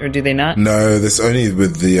do they not? No, that's only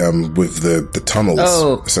with the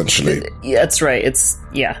tunnels. Essentially. Yeah, that's right.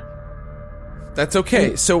 That's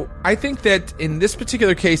okay. So I think that in this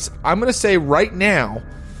particular case, I'm going to say right now,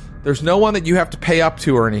 there's no one that you have to pay up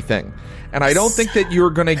to or anything. And I don't think that you're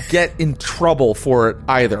going to get in trouble for it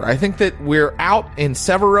either. I think that we're out in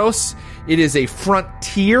Severos. It is a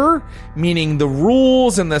frontier, meaning the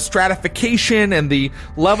rules and the stratification and the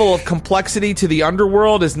level of complexity to the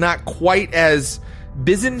underworld is not quite as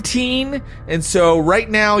Byzantine. And so right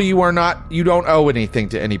now you don't owe anything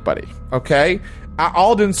to anybody. Okay?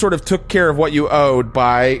 Alden sort of took care of what you owed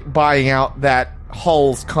by buying out that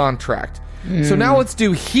Hull's contract. So now let's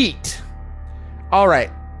do heat. All right.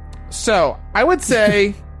 So I would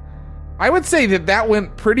say that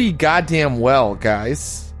went pretty goddamn well,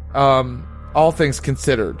 guys. All things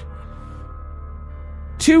considered.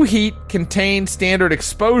 2 heat contained standard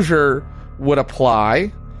exposure would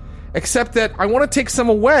apply, except that I want to take some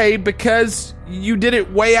away because you did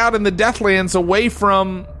it way out in the Deathlands, away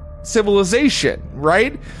from civilization,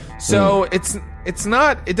 right? So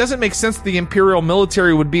it doesn't make sense that the Imperial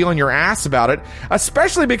military would be on your ass about it,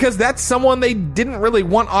 especially because that's someone they didn't really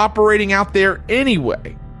want operating out there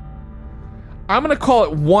anyway. I'm going to call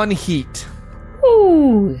it 1 heat.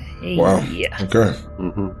 Ooh. Wow. Yeah. Okay.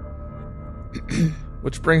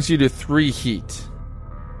 Which brings you to 3 heat.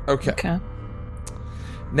 Okay.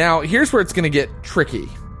 Now, here's where it's going to get tricky,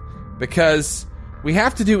 because we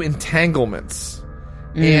have to do entanglements.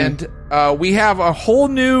 And we have a whole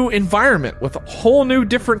new environment with whole new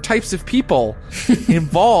different types of people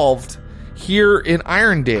involved here in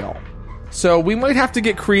Irondale. So we might have to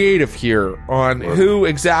get creative here on who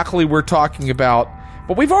exactly we're talking about.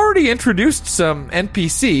 But we've already introduced some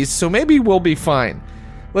NPCs, so maybe we'll be fine.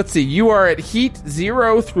 Let's see, you are at heat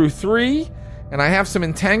 0 through 3, and I have some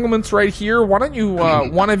entanglements right here. Why don't you,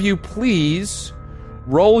 one of you, please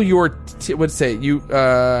roll your you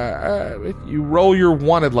roll your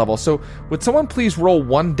wanted level. So would someone please roll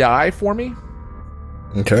 1 die for me?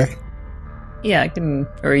 Okay. Yeah, I can.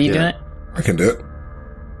 Or are you doing it? I can do it.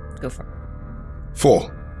 Go for it.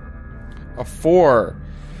 4. A 4.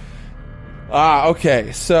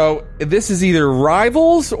 Okay. So this is either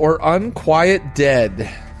Rivals or Unquiet Dead.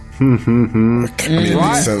 I mean, it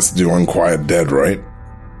makes sense to do Unquiet Dead, right?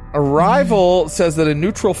 A rival says that a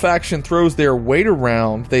neutral faction throws their weight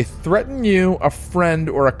around. They threaten you, a friend,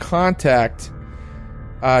 or a contact.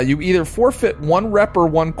 You either forfeit 1 rep or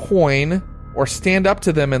 1 coin, or stand up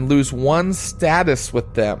to them and lose 1 status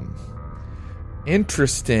with them.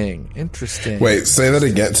 Interesting. Wait, say that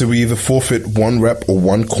again. So we either forfeit 1 rep or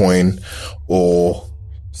 1 coin, or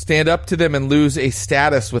stand up to them and lose a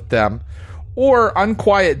status with them, or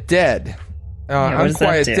Unquiet Dead.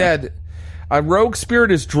 Unquiet Dead. A rogue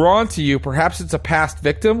spirit is drawn to you. Perhaps it's a past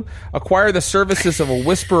victim. Acquire the services of a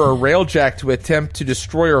whisperer or railjack to attempt to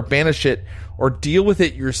destroy or banish it, or deal with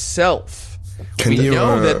it yourself. We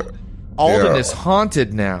know that Alden is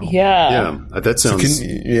haunted now. Yeah. That sounds...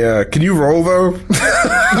 Can you roll, though?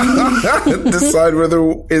 Decide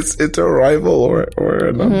whether it's a rival or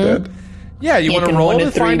an undead. Yeah, you want to roll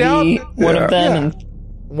to find out? One of them. And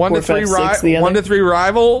 1 to 3 1 to 3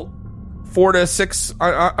 rival, 4 to 6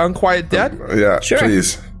 Unquiet Dead? Yeah, sure.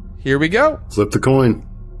 Please. Here we go. Flip the coin.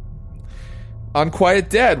 Unquiet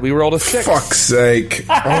Dead. We rolled a 6. Fuck's sake.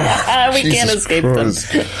 Oh, we can't escape them.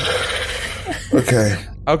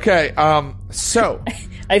 Okay. So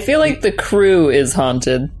I feel like the crew is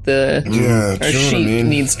haunted. Our sheep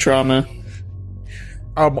needs trauma.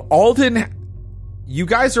 Alden, you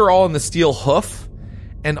guys are all in the Steel Hoof,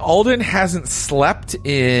 and Alden hasn't slept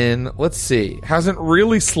in, hasn't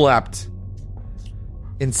really slept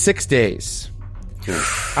in 6 days.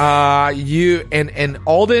 You and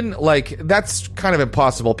Alden, like, that's kind of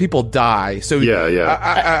impossible. People die. So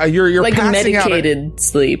you're like passing medicated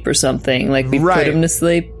sleep or something. Like we put him to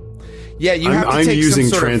sleep. Yeah, I'm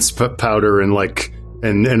using trance powder and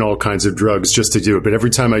and all kinds of drugs just to do it. But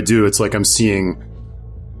every time I do, it's like I'm seeing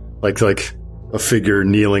like a figure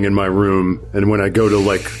kneeling in my room, and when I go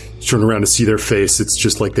to turn around to see their face, it's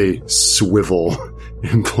just like they swivel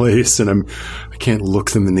in place, and I can't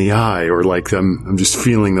look them in the eye or I'm just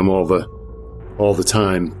feeling them all the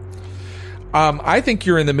time. I think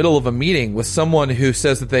you're in the middle of a meeting with someone who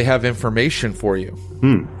says that they have information for you.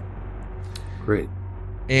 Great.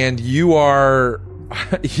 And you are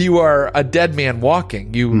a dead man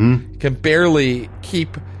walking. You can barely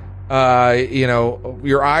keep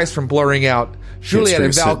your eyes from blurring out. Juliet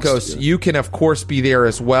and Valkos, you can of course be there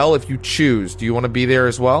as well if you choose. Do you want to be there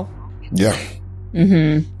as well? Yeah.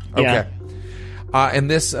 Mm-hmm. Okay. And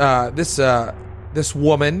this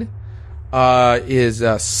woman is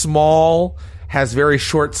small, has very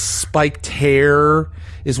short spiked hair,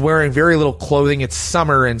 is wearing very little clothing. It's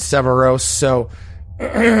summer in Severos, so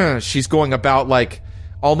she's going about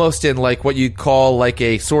almost in what you'd call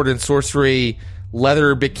a sword and sorcery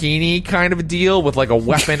leather bikini kind of a deal with a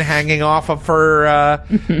weapon hanging off of her.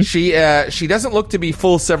 She doesn't look to be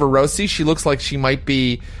full Severosi. She looks like she might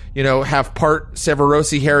be, have part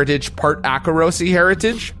Severosi heritage, part Akarosi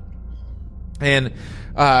heritage. And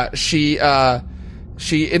she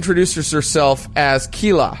introduces herself as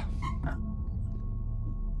Kila.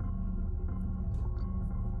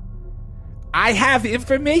 I have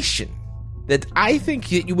information that I think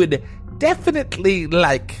that you would definitely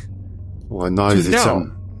like. Well, I know that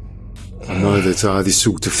this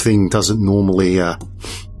sort of thing doesn't normally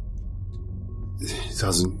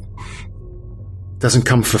doesn't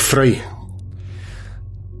come for free.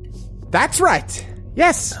 That's right.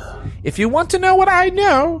 Yes. If you want to know what I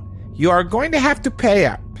know, you are going to have to pay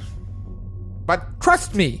up. But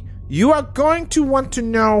trust me, you are going to want to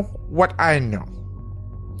know what I know.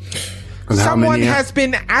 Someone has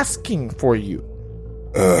been asking for you.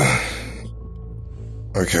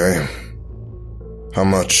 Okay. How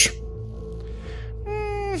much?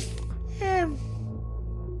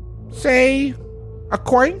 Say a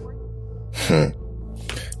coin?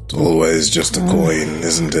 It's always just a coin,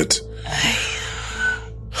 isn't it?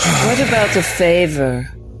 What about a favor?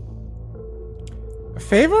 A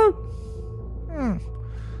favor?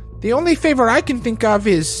 The only favor I can think of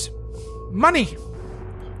is money.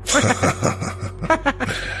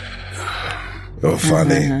 You're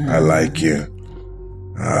funny. I like you.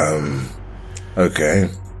 Okay.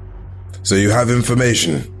 So you have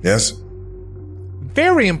information, yes?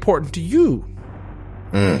 Very important to you.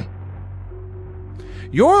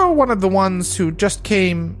 You're one of the ones who just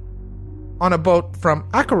came on a boat from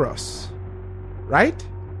Akaros, right?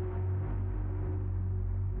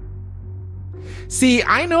 See,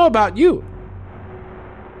 I know about you.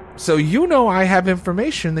 So you know I have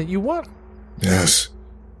information that you want. Yes.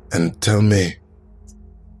 And tell me,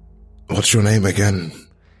 what's your name again?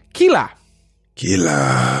 Kila.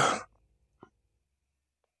 Kila.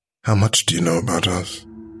 How much do you know about us?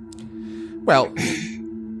 Well,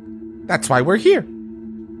 that's why we're here.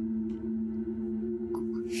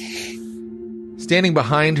 Standing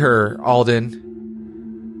behind her,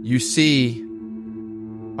 Alden, you see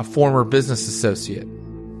a former business associate.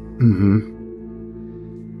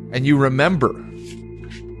 And you remember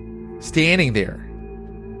standing there,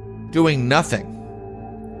 doing nothing,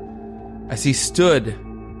 as he stood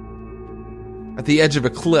at the edge of a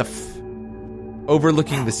cliff,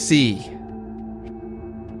 overlooking the sea.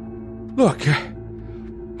 Look,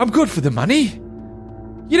 I'm good for the money.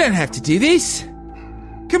 You don't have to do this.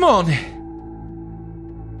 Come on.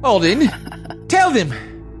 Alden, tell them.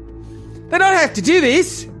 They don't have to do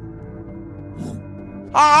this.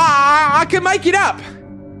 I can make it up.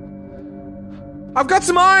 I've got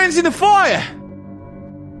some irons in the fire.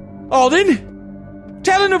 Alden,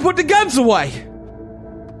 tell them to put the guns away.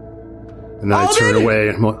 And I turn away,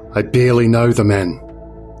 and I barely know the men.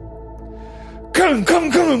 Come.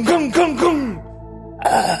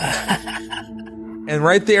 And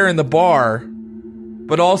right there in the bar,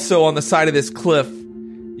 but also on the side of this cliff,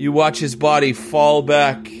 you watch his body fall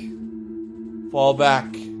back.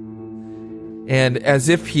 And as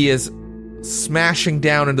if he is smashing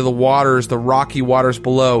down into the waters, the rocky waters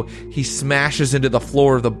below, he smashes into the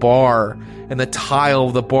floor of the bar, and the tile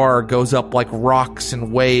of the bar goes up like rocks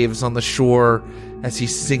and waves on the shore as he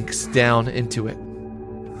sinks down into it.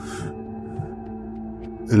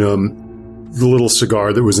 And the little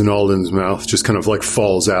cigar that was in Alden's mouth just kind of like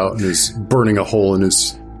falls out and is burning a hole in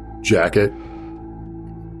his jacket.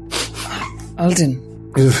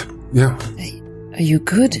 Alden. Yeah. Are you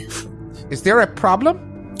good? Is there a problem?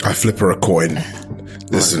 I flip her a coin.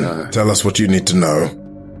 Listen, tell us what you need to know,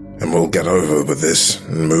 and we'll get over with this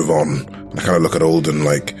and move on. I kind of look at Alden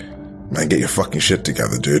like, man, get your fucking shit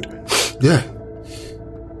together, dude. Yeah.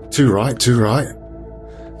 Too right.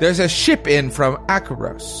 There's a ship in from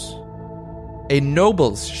Akaros. A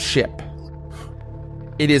noble's ship.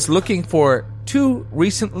 It is looking for 2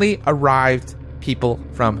 recently arrived people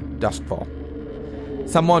from Duskfall.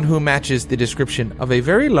 Someone who matches the description of a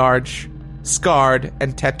very large, scarred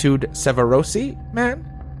and tattooed Severosi man,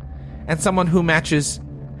 and someone who matches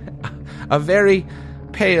a very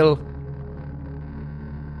pale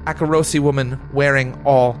Akarosi woman wearing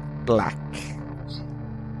all black.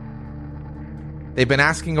 They've been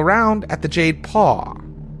asking around at the Jade Paw.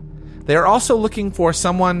 They're also looking for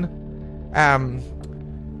someone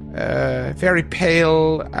very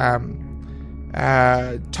pale,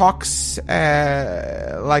 talks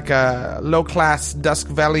like a low-class Dusk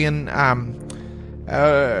Valian,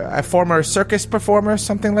 a former circus performer,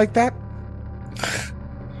 something like that.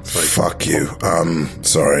 Fuck you.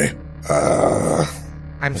 Sorry.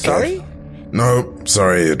 I'm sorry? No,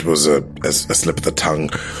 sorry, it was a slip of the tongue.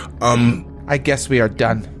 I guess we are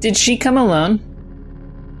done. Did she come alone?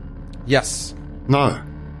 Yes. No,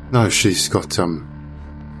 she's got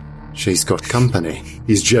company.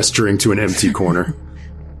 He's gesturing to an empty corner.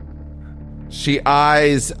 She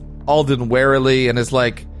eyes Alden warily and is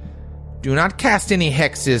like, do not cast any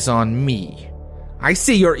hexes on me. I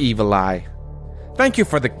see your evil eye. Thank you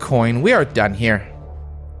for the coin. We are done here.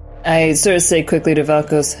 I sort of say quickly to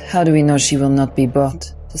Valkos, how do we know she will not be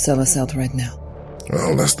bought to sell us out right now?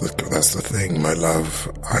 Well, that's the thing, my love.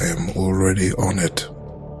 I am already on it.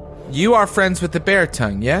 You are friends with the Bear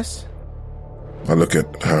Tongue, yes? I look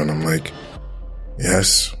at her and I'm like,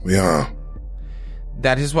 yes, we are.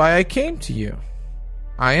 That is why I came to you.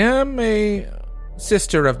 I am a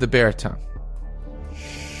sister of the Bear Tongue.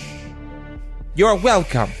 You're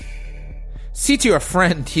welcome. See to your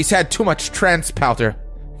friend, he's had too much trance powder.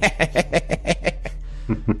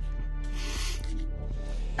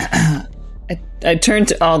 I turn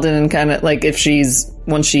to Alden and kind of like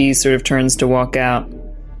once she sort of turns to walk out,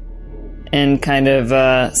 and kind of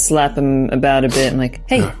slap him about a bit and like,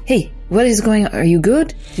 hey, what is going on? Are you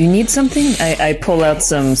good? Do you need something? I pull out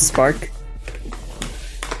some spark.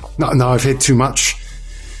 No, I've had too much.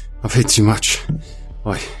 It's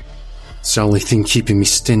the only thing keeping me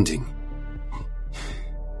standing.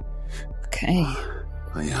 Okay.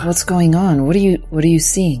 What's going on? What are you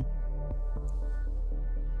seeing?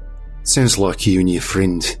 Sounds like you and your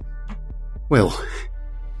friend. Well,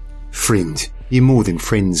 friend. You're more than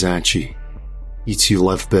friends, aren't you? You two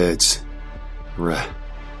lovebirds.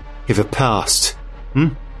 Have a past,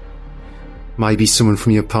 Maybe someone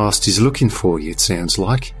from your past is looking for you, it sounds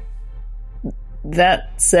like.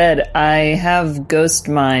 That said, I have ghost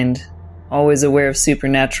mind, always aware of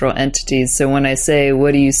supernatural entities, so when I say,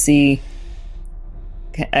 what do you see,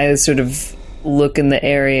 I sort of look in the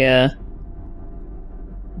area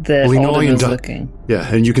that Alden was looking.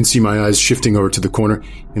 Yeah, and you can see my eyes shifting over to the corner.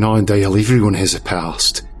 In Irondale, everyone has a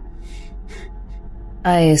past.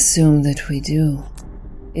 I assume that we do.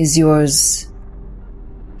 Is yours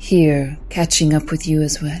here catching up with you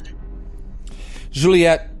as well?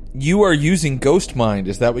 Juliet, you are using Ghost Mind,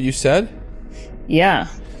 is that what you said? Yeah.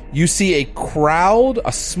 You see a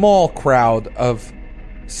small crowd of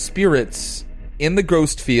spirits in the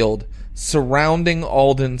ghost field surrounding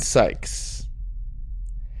Alden Sykes.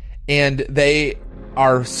 And they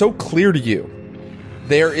are so clear to you.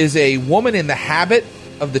 There is a woman in the habit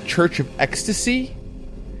of the Church of Ecstasy.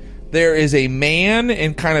 There is a man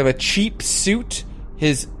in kind of a cheap suit,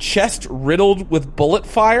 his chest riddled with bullet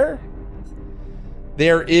fire.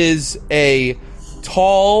 There is a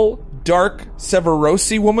tall, dark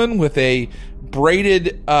Severosi woman with a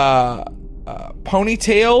braided ponytail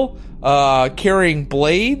carrying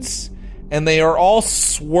blades, and they are all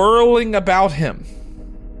swirling about him.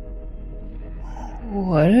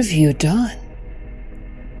 What have you done?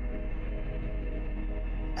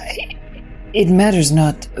 It matters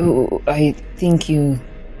not. I think you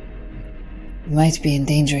might be in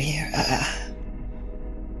danger here.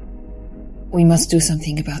 We must do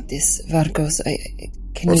something about this, Vargos.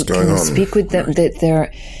 Can you speak with them?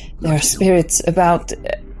 Their spirits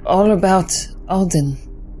all about Alden.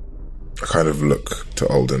 I kind of look to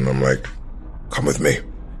Alden. I'm like, come with me.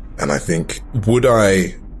 And I think, would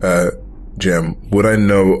I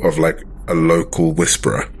know of like a local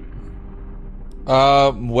whisperer?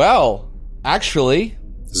 Well, actually,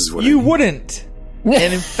 you wouldn't.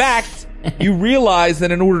 And in fact, you realize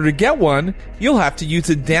that in order to get one, you'll have to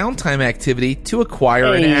use a downtime activity to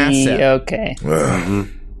acquire an asset. Okay.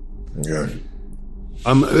 Yeah.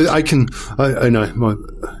 I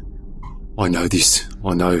know this.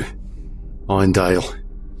 I know Irondale.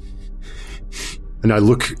 And I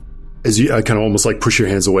look I kind of almost like push your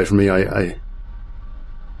hands away from me. And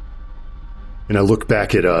I look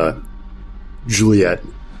back at Juliet.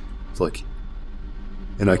 It's like,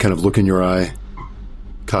 and I kind of look in your eye,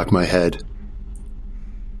 cock my head.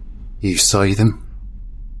 You see them?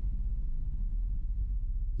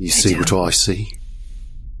 You see what I see?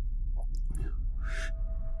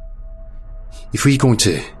 If we're going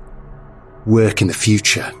to work in the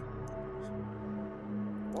future,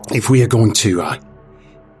 if we are going to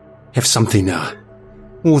have something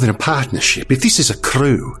more than a partnership, if this is a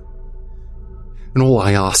crew, and all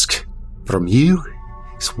I ask from you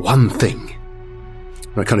is one thing,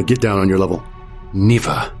 and I kind of get down on your level,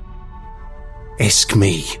 never ask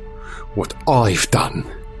me what I've done.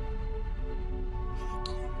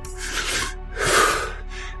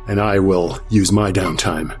 And I will use my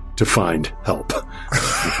downtime to find help.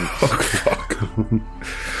 Oh, fuck.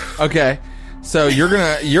 Okay, so you're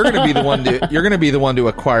gonna be the one to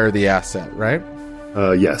acquire the asset, right?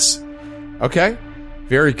 Yes. Okay,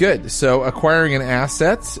 very good. So acquiring an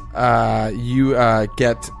asset, you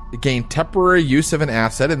gain temporary use of an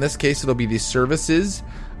asset. In this case, it'll be the services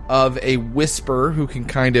of a whisperer who can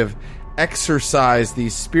kind of exorcise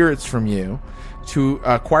these spirits from you. To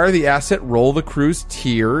acquire the asset, roll the crew's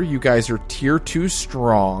tier. You guys are tier 2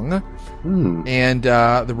 strong. And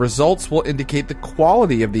the results will indicate the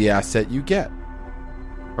quality of the asset you get.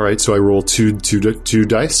 All right, so I roll two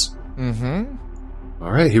dice? Mm-hmm.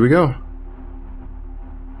 All right, here we go.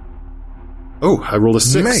 Oh, I rolled a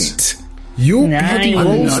 6. Mate, you're bloody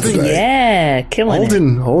rolls today. Yeah, killing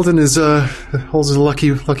it. Alden is a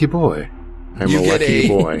lucky boy. I'm You a get lucky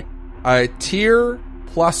boy. A tier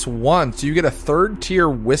 +1, so you get a 3rd tier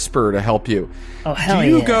whisperer to help you. Oh, hell Do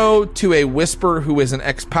you yeah. go to a whisperer who is an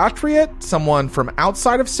expatriate, someone from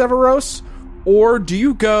outside of Severos, or do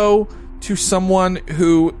you go to someone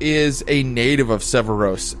who is a native of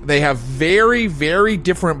Severos? They have very, very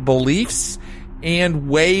different beliefs and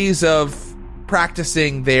ways of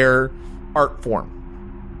practicing their art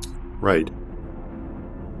form. Right.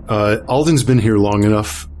 Alden's been here long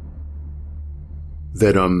enough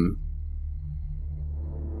that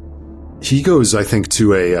he goes, I think,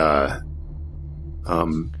 to a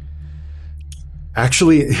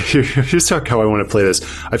actually, here's how I want to play this.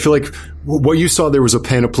 I feel like what you saw there was a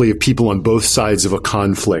panoply of people on both sides of a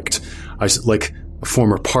conflict. Like a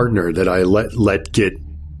former partner that I let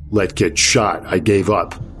get shot. I gave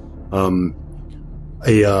up. A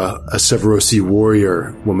Severosi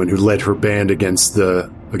warrior woman who led her band against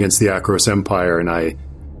the Akros Empire, and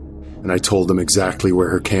I told them exactly where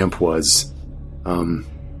her camp was.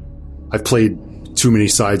 I've played too many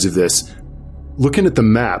sides of this. Looking at the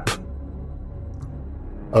map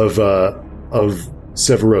of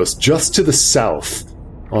Severos, just to the south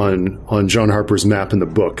on John Harper's map in the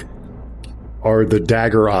book are the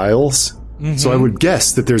Dagger Isles. Mm-hmm. So I would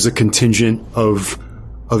guess that there's a contingent of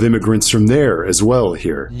immigrants from there as well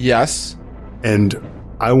here. Yes. And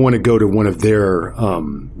I want to go to one of their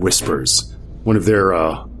whispers, one of their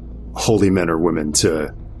holy men or women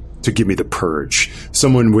to give me the purge.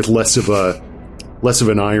 Someone with less of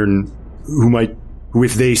an iron who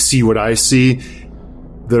if they see what I see,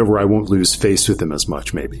 where I won't lose face with them as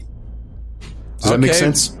much, maybe. Does that make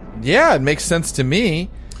sense? Yeah, it makes sense to me.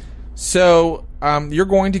 So you're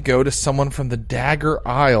going to go to someone from the Dagger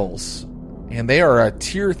Isles, and they are a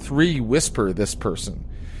tier 3 whisper, this person.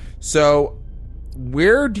 So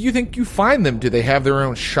where do you think you find them? Do they have their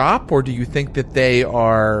own shop, or do you think that they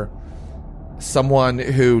are someone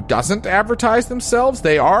who doesn't advertise themselves?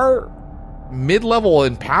 They are mid-level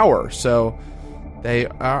in power, so they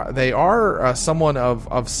are someone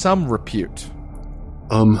of some repute.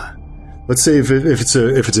 Let's say if it's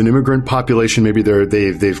an immigrant population, maybe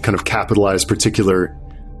they've kind of capitalized particular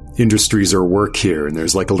industries or work here, and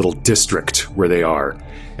there's like a little district where they are,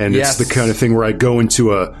 and yes. It's the kind of thing where I go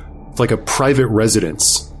into a private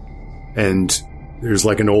residence, and there's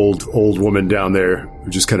like an old woman down there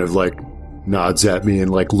who just kind of like nods at me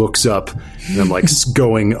and like looks up, and I'm like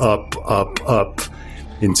going up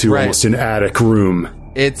into almost an attic room.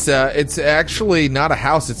 It's actually not a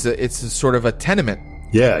house. It's a sort of a tenement.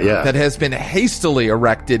 Yeah. That has been hastily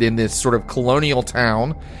erected in this sort of colonial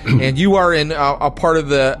town, and you are in a part of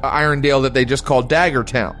the Irondale that they just call Dagger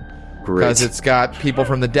Town. Great. Because it's got people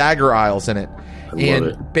from the Dagger Isles in it. I love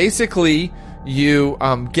it. Basically, you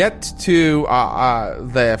get to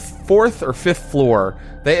the 4th or 5th floor.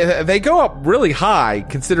 They go up really high,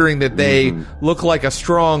 considering that they look like a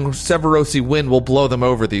strong Severosi wind will blow them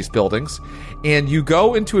over, these buildings. And you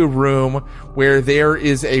go into a room where there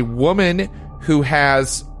is a woman who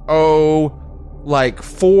has, like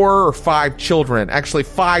 4 or 5 children, actually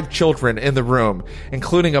 5 children in the room,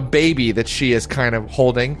 including a baby that she is kind of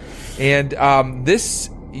holding. And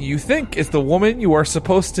this, you think, is the woman you are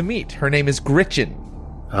supposed to meet. Her name is Gretchen.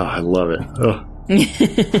 Oh, I love it.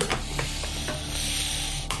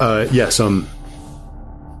 Oh. Yes,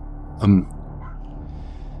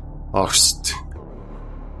 asked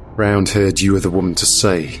round heard you were the woman to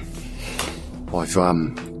say.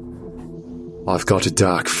 I've got a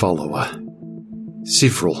dark follower.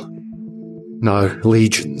 Several. No,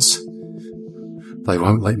 legions. They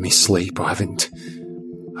won't let me sleep. I haven't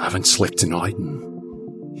slept tonight, and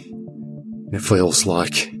it feels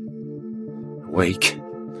like a week.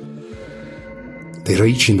 They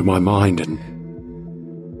reach into my mind, and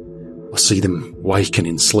I see them waking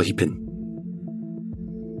and sleeping.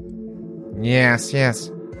 Yes.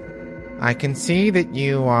 I can see that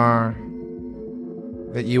you are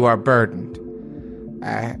burdened.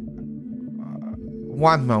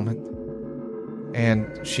 One moment. And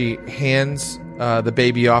she hands the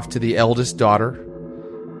baby off to the eldest daughter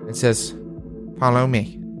and says, "Follow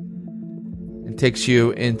me." And takes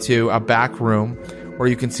you into a back room where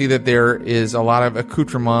you can see that there is a lot of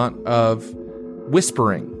accoutrement of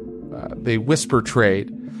whispering, the whisper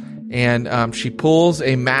trade. And she pulls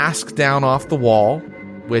a mask down off the wall,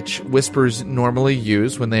 which whispers normally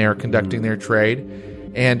use when they are conducting their trade.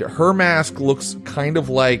 And her mask looks kind of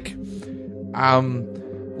like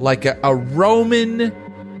a Roman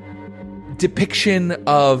depiction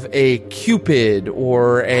of a Cupid,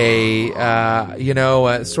 or a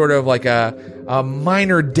sort of like a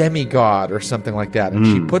minor demigod or something like that. And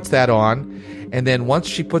she puts that on, and then once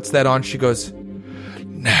she puts that on, she goes,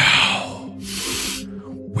 "Now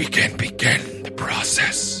we can begin the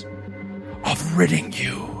process of ridding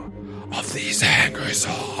you of these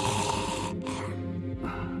hangers-on."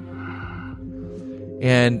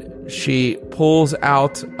 And she pulls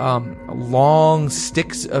out long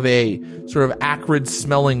sticks of a sort of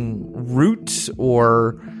acrid-smelling root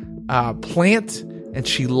or plant, and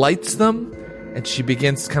she lights them, and she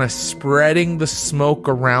begins kind of spreading the smoke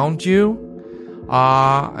around you.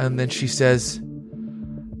 And then she says,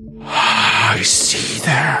 "I see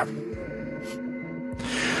them.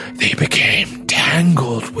 They became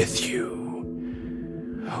tangled with you.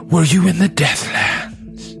 Were you in the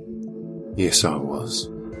Deathlands?" Yes, I was.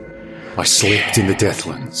 I slept in the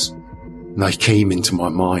Deathlands. And they came into my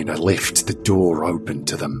mind. I left the door open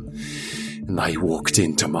to them. And they walked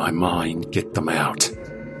into my mind. Get them out.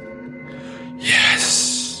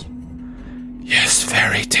 Yes,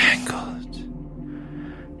 very tangled.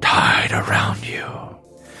 Tied around you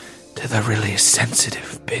to the really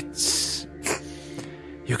sensitive bits.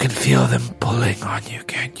 You can feel them pulling on you,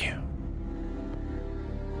 can't you?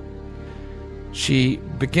 She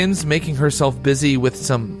begins making herself busy with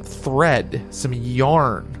some thread, some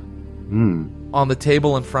yarn, on the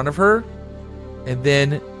table in front of her, and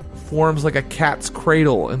then forms like a cat's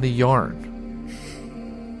cradle in the yarn.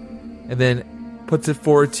 And then puts it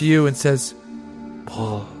forward to you and says,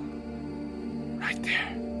 "Pull. Right there."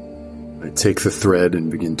 I take the thread and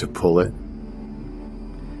begin to pull it.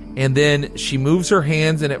 And then she moves her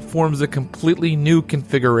hands and it forms a completely new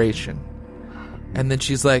configuration. And then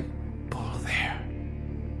she's like, "Pull there."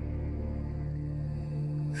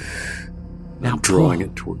 Now I'm drawing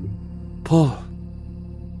it toward me. Pull.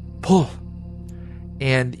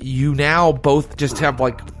 And you now both just have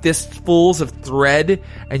like fistfuls of thread,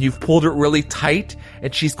 and you've pulled it really tight,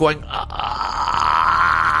 and she's going, "Ah!"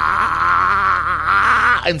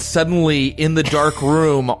 And suddenly in the dark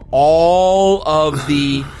room, all of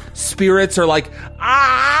the spirits are like, "Ah!"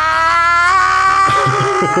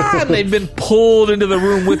 And they've been pulled into the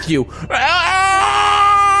room with you. "Ah!"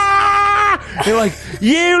 They're like,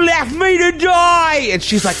 "You left me to die!" And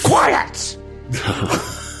she's like, "Quiet!"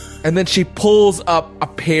 And then she pulls up a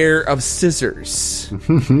pair of scissors.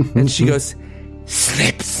 And she goes,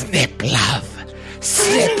 "Snip, snip, love.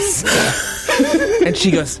 Snip, snip." And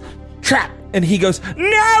she goes, "Trap." And he goes,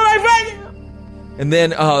 "No, And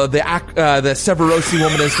then the Severosi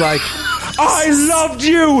woman is like, I loved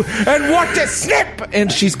you, and what to snip,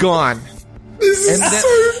 and she's gone. This is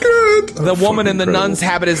so good. The woman in the nun's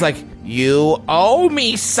habit is like, you owe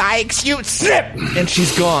me, Sykes, you snip, and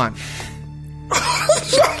she's gone. Oh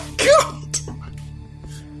my god!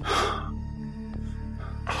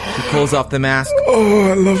 She pulls off the mask.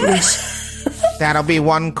 Oh, I love this. That'll be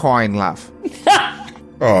 1 coin, love.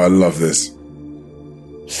 Oh, I love this.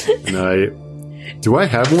 Do I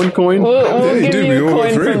have 1 coin? We'll give you a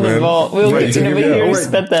coin from the vault. We'll Right, give you yeah,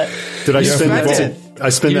 spent that. Did I spend spent that? it. I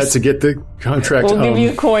spend that to get the contract. We'll give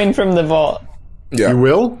you a coin from the vault. Yeah. You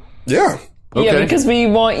will? Yeah. Okay. Yeah, because we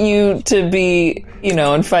want you to be,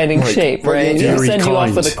 in fighting shape, right? yeah. We'll send you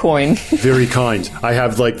off with a coin. Very kind. I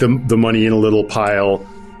have like the money in a little pile,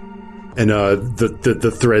 and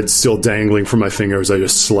the thread's still dangling from my fingers. I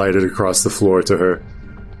just slide it across the floor to her.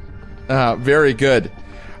 Very good.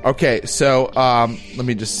 Okay, so let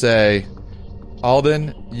me just say,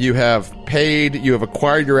 Alden, you have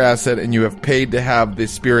acquired your asset, and you have paid to have the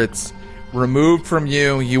spirits removed from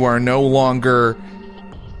you. You are no longer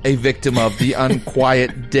a victim of the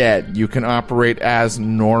unquiet dead. You can operate as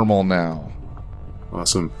normal now.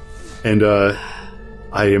 Awesome. And I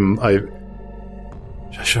want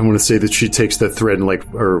to say that she takes the thread and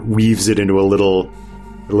or weaves it into a little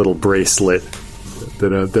bracelet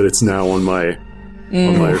that it's now on my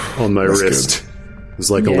wrist. Good. It's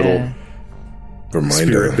like a little Reminder.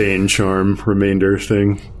 Spirit Bane charm remainder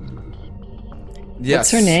thing. Yes.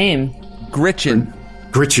 What's her name? Gretchen.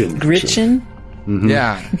 Gretchen. Gretchen? Mm-hmm.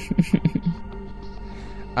 Yeah.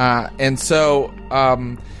 And so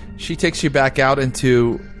she takes you back out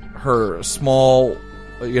into her small,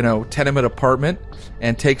 tenement apartment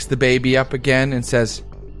and takes the baby up again and says,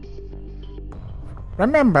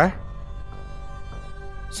 remember,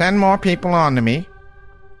 send more people on to me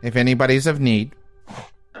if anybody's of need.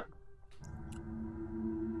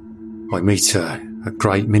 I meet a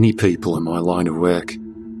great many people in my line of work.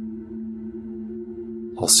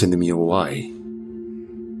 I'll send them your way.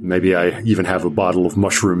 Maybe I even have a bottle of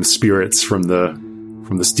mushroom spirits from the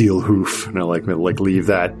steel hoof, and I leave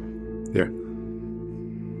that there.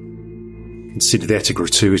 Consider that a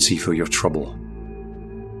gratuity for your trouble.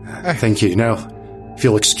 Thank you. Now, if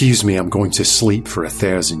you'll excuse me, I'm going to sleep for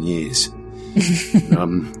 1,000 years.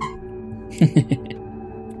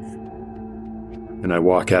 And I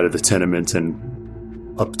walk out of the tenement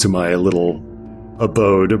and up to my little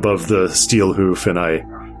abode above the steel hoof, and I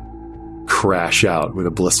crash out with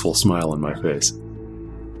a blissful smile on my face.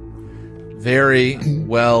 Very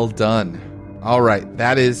well done. All right,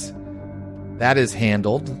 that is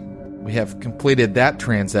handled. We have completed that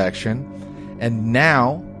transaction. And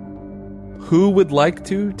now, who would like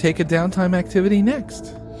to take a downtime activity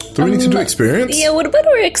next? Do we need to do experience? Yeah, what about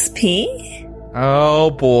our XP?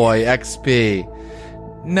 Oh boy, XP.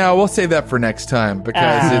 No, we'll save that for next time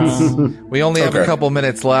because we only have a couple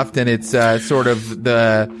minutes left, and it's sort of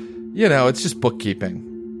it's just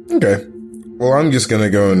bookkeeping. Okay. Well, I'm just going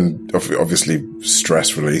to go and obviously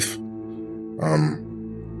stress relief.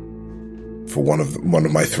 For one of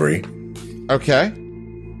my 3. Okay.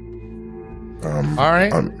 All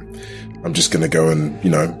right. I'm just going to go and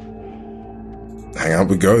hang out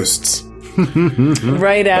with ghosts.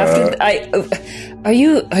 Right after Are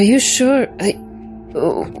you sure?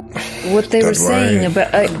 What they were saying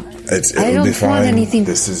about I don't be fine. want anything.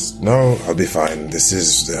 I'll be fine. This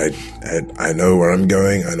is I know where I'm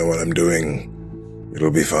going. I know what I'm doing.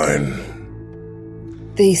 It'll be fine.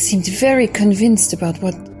 They seemed very convinced about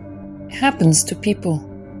what happens to people.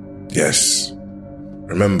 Yes.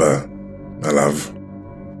 Remember, my love,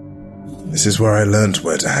 this is where I learned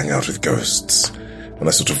where to hang out with ghosts. And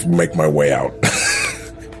I sort of make my way out.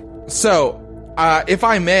 So, if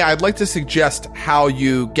I may, I'd like to suggest how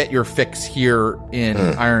you get your fix here in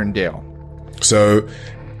Irondale. So,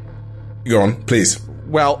 go on, please.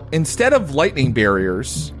 Well, instead of lightning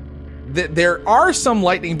barriers, there are some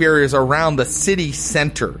lightning barriers around the city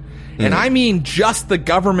center. And I mean just the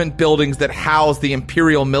government buildings that house the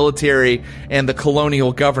imperial military and the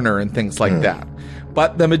colonial governor and things like that.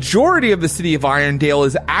 But the majority of the city of Irondale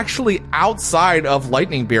is actually outside of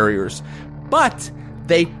lightning barriers. But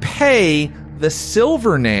they pay the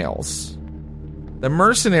Silver Nails, the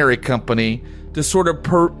mercenary company, to sort of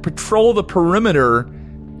patrol the perimeter,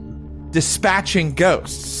 dispatching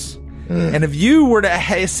ghosts. And if you were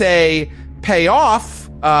to say pay off,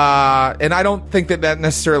 and I don't think that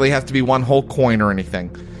necessarily has to be one whole coin or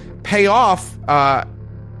anything, pay off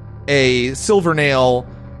a Silver Nail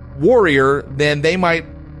warrior, then they might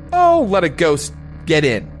let a ghost get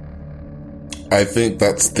in. I think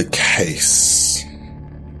that's the case.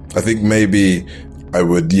 I think maybe I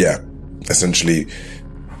would, essentially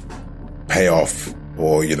pay off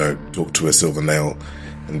or, talk to a Silver Nail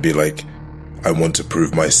and be like, I want to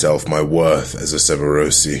prove myself, my worth as a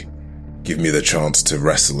Severosi. Give me the chance to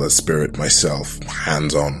wrestle a spirit myself,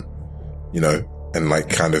 hands on, and like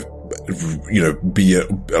kind of, be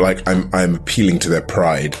like I'm appealing to their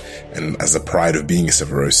pride, and as the pride of being a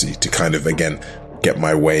Severosi, to kind of again get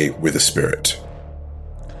my way with a spirit.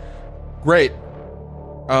 Great.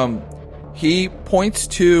 He points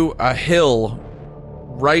to a hill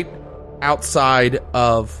right outside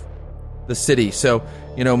of the city. So,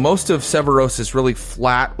 most of Severos is really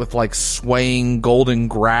flat with like swaying golden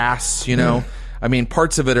grass, I mean,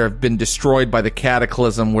 parts of it have been destroyed by the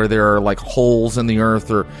cataclysm where there are like holes in the earth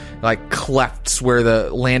or like clefts where the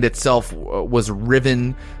land itself was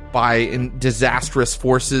riven by disastrous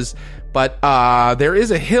forces. But there is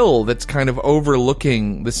a hill that's kind of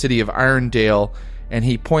overlooking the city of Irondale, and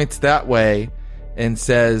he points that way and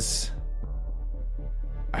says,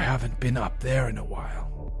 I haven't been up there in a while.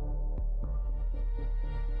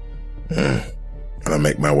 And I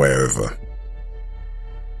make my way over.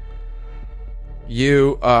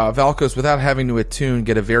 You, Valkos, without having to attune,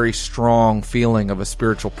 get a very strong feeling of a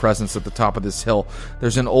spiritual presence at the top of this hill.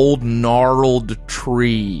 There's an old gnarled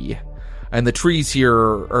tree, and the trees here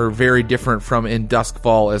are very different from in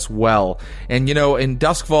Duskfall as well. And, in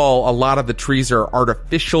Duskfall, a lot of the trees are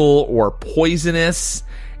artificial or poisonous,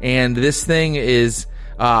 and this thing is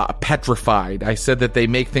petrified. I said that they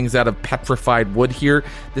make things out of petrified wood here.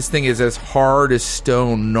 This thing is as hard as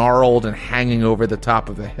stone, gnarled and hanging over the top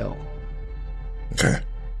of the hill. Okay.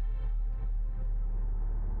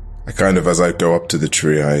 I kind of, as I go up to the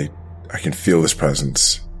tree, I can feel this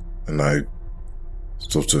presence, and I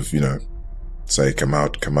sort of, say, come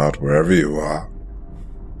out, wherever you are.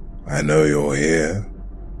 I know you're here.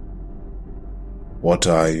 What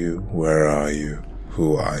are you? Where are you?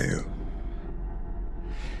 Who are you?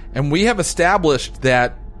 And we have established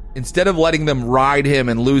that instead of letting them ride him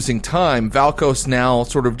and losing time, Valkos now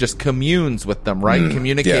sort of just communes with them, right?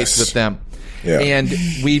 Communicates with them. Yeah. And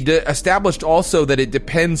we established also that it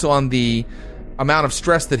depends on the amount of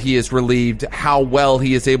stress that he has relieved, how well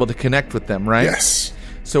he is able to connect with them, right? Yes.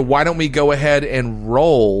 So why don't we go ahead and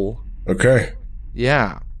roll? Okay.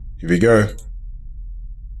 Yeah. Here we go.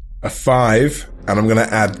 A 5, and I'm going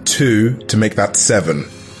to add 2 to make that 7.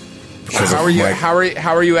 How are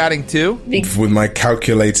you adding 2? With my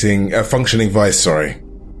calculating, functioning vice, sorry.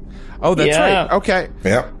 Oh, that's right. Okay.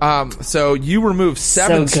 Yeah. So you remove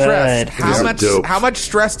 7 So stress. good. How much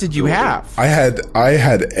stress did you have? I had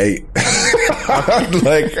 8.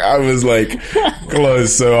 I was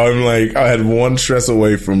close. So I had 1 stress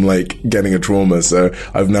away from getting a trauma. So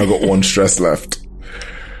I've now got 1 stress left.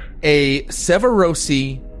 A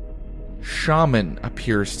Severosi shaman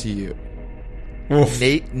appears to you.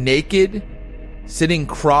 Naked, sitting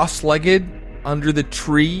cross-legged under the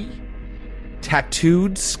tree,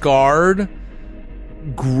 tattooed, scarred,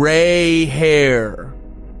 gray hair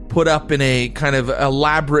put up in a kind of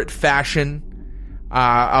elaborate fashion,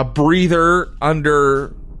 a breather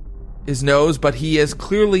under his nose, but he is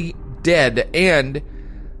clearly dead, and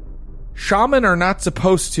shaman are not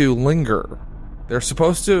supposed to linger. They're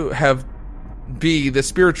supposed to be the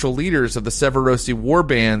spiritual leaders of the Severosi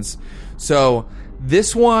warbands, so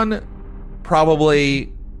this one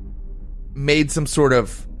probably made some sort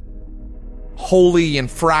of holy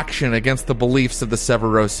infraction against the beliefs of the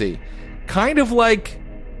Severosi. Kind of like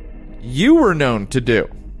you were known to do.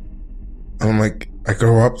 I'm I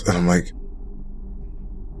go up and I'm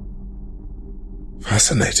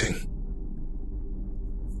fascinating.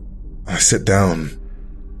 I sit down.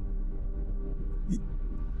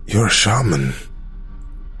 You're a shaman.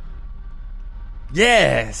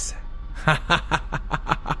 Yes.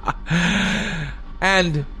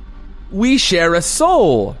 And we share a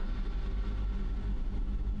soul.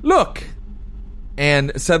 Look.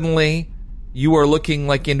 And suddenly you are looking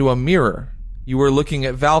into a mirror. You are looking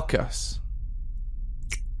at Valkos.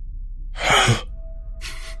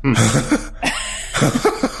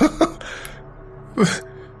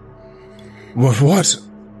 What?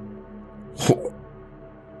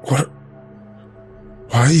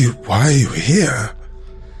 Why are you here?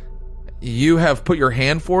 You have put your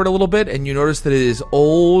hand forward a little bit, and you notice that it is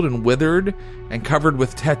old and withered and covered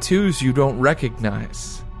with tattoos you don't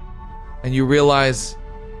recognize. And you realize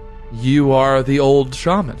you are the old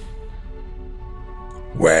shaman.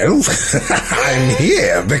 Well, I'm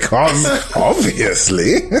here because,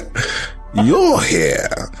 obviously, you're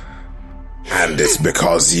here. And it's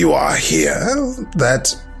because you are here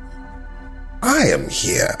that I am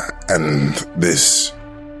here. And this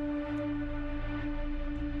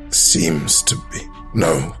seems to be.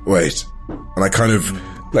 No, wait. And I kind of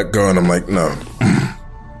let go and I'm like, no.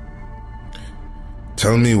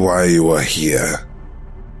 Tell me why you are here.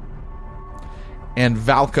 And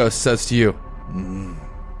Valkos says to you,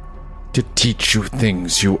 to teach you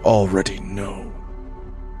things you already know.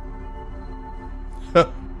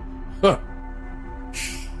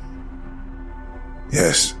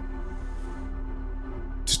 Yes.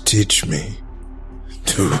 To teach me.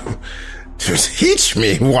 To teach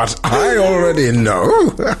me what I already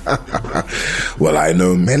know? Well, I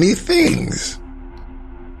know many things.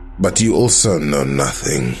 But you also know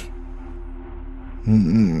nothing.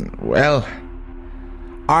 Well,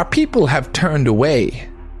 our people have turned away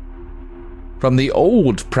from the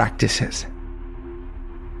old practices.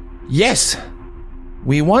 Yes,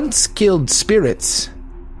 we once killed spirits,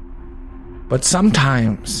 but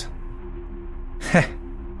sometimes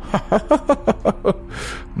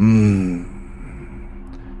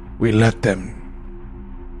we let them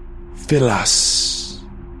fill us,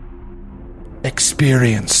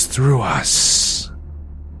 experience through us,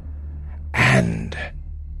 and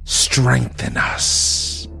strengthen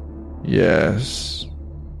us. Yes.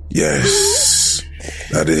 Yes,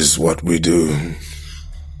 that is what we do.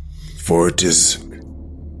 For it is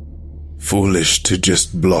foolish to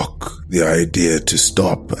just block the idea, to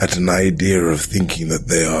stop at an idea of thinking that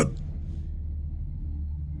they are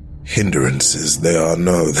hindrances. They are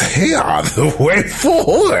the way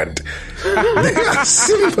forward. They are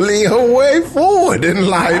simply a way forward in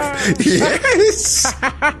life. Yes.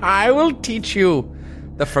 I will teach you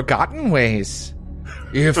the forgotten ways.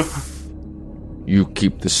 If you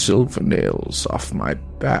keep the silver nails off my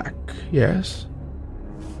back, yes?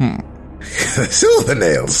 Silver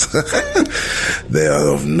nails. They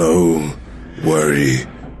are of no worry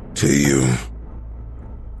to you,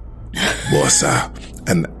 Bossa.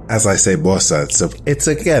 And as I say Bossa, it's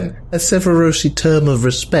again a Severosi term of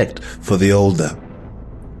respect for the older.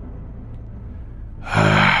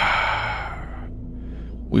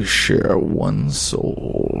 We share one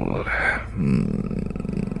soul.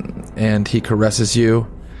 And he caresses you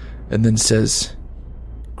and then says,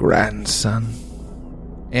 grandson.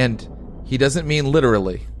 And he doesn't mean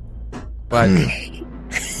literally, but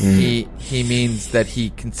he means that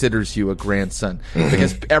he considers you a grandson,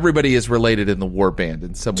 because everybody is related in the warband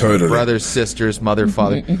in some way. Totally. Brothers, sisters, mother,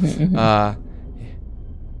 father.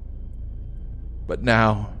 But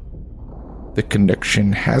now the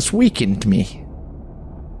connection has weakened me.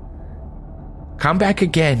 Come back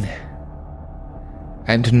again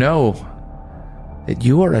and know that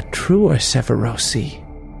you are a truer Severosi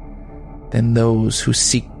than those who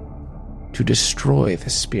seek to destroy the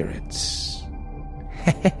spirits.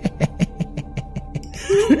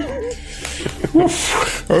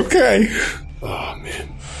 Okay. Oh, man.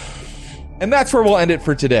 And that's where we'll end it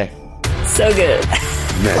for today. So good. So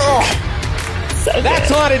good. That's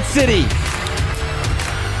Haunted City.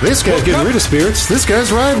 This guy's getting rid of spirits. This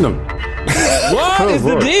guy's riding them. What is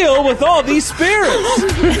the deal with all these spirits?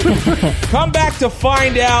 Come back to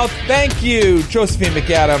find out. Thank you, Josephine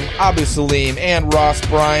McAdam, Abu Salim, and Ross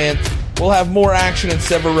Bryant. We'll have more action in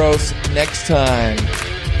Severos next time.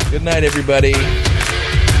 Good night, everybody.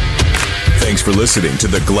 Thanks for listening to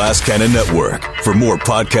the Glass Cannon Network. For more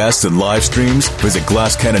podcasts and live streams, visit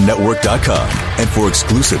glasscannonnetwork.com. And for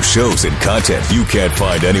exclusive shows and content you can't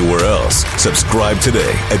find anywhere else, subscribe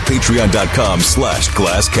today at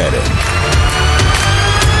patreon.com/glasscannon.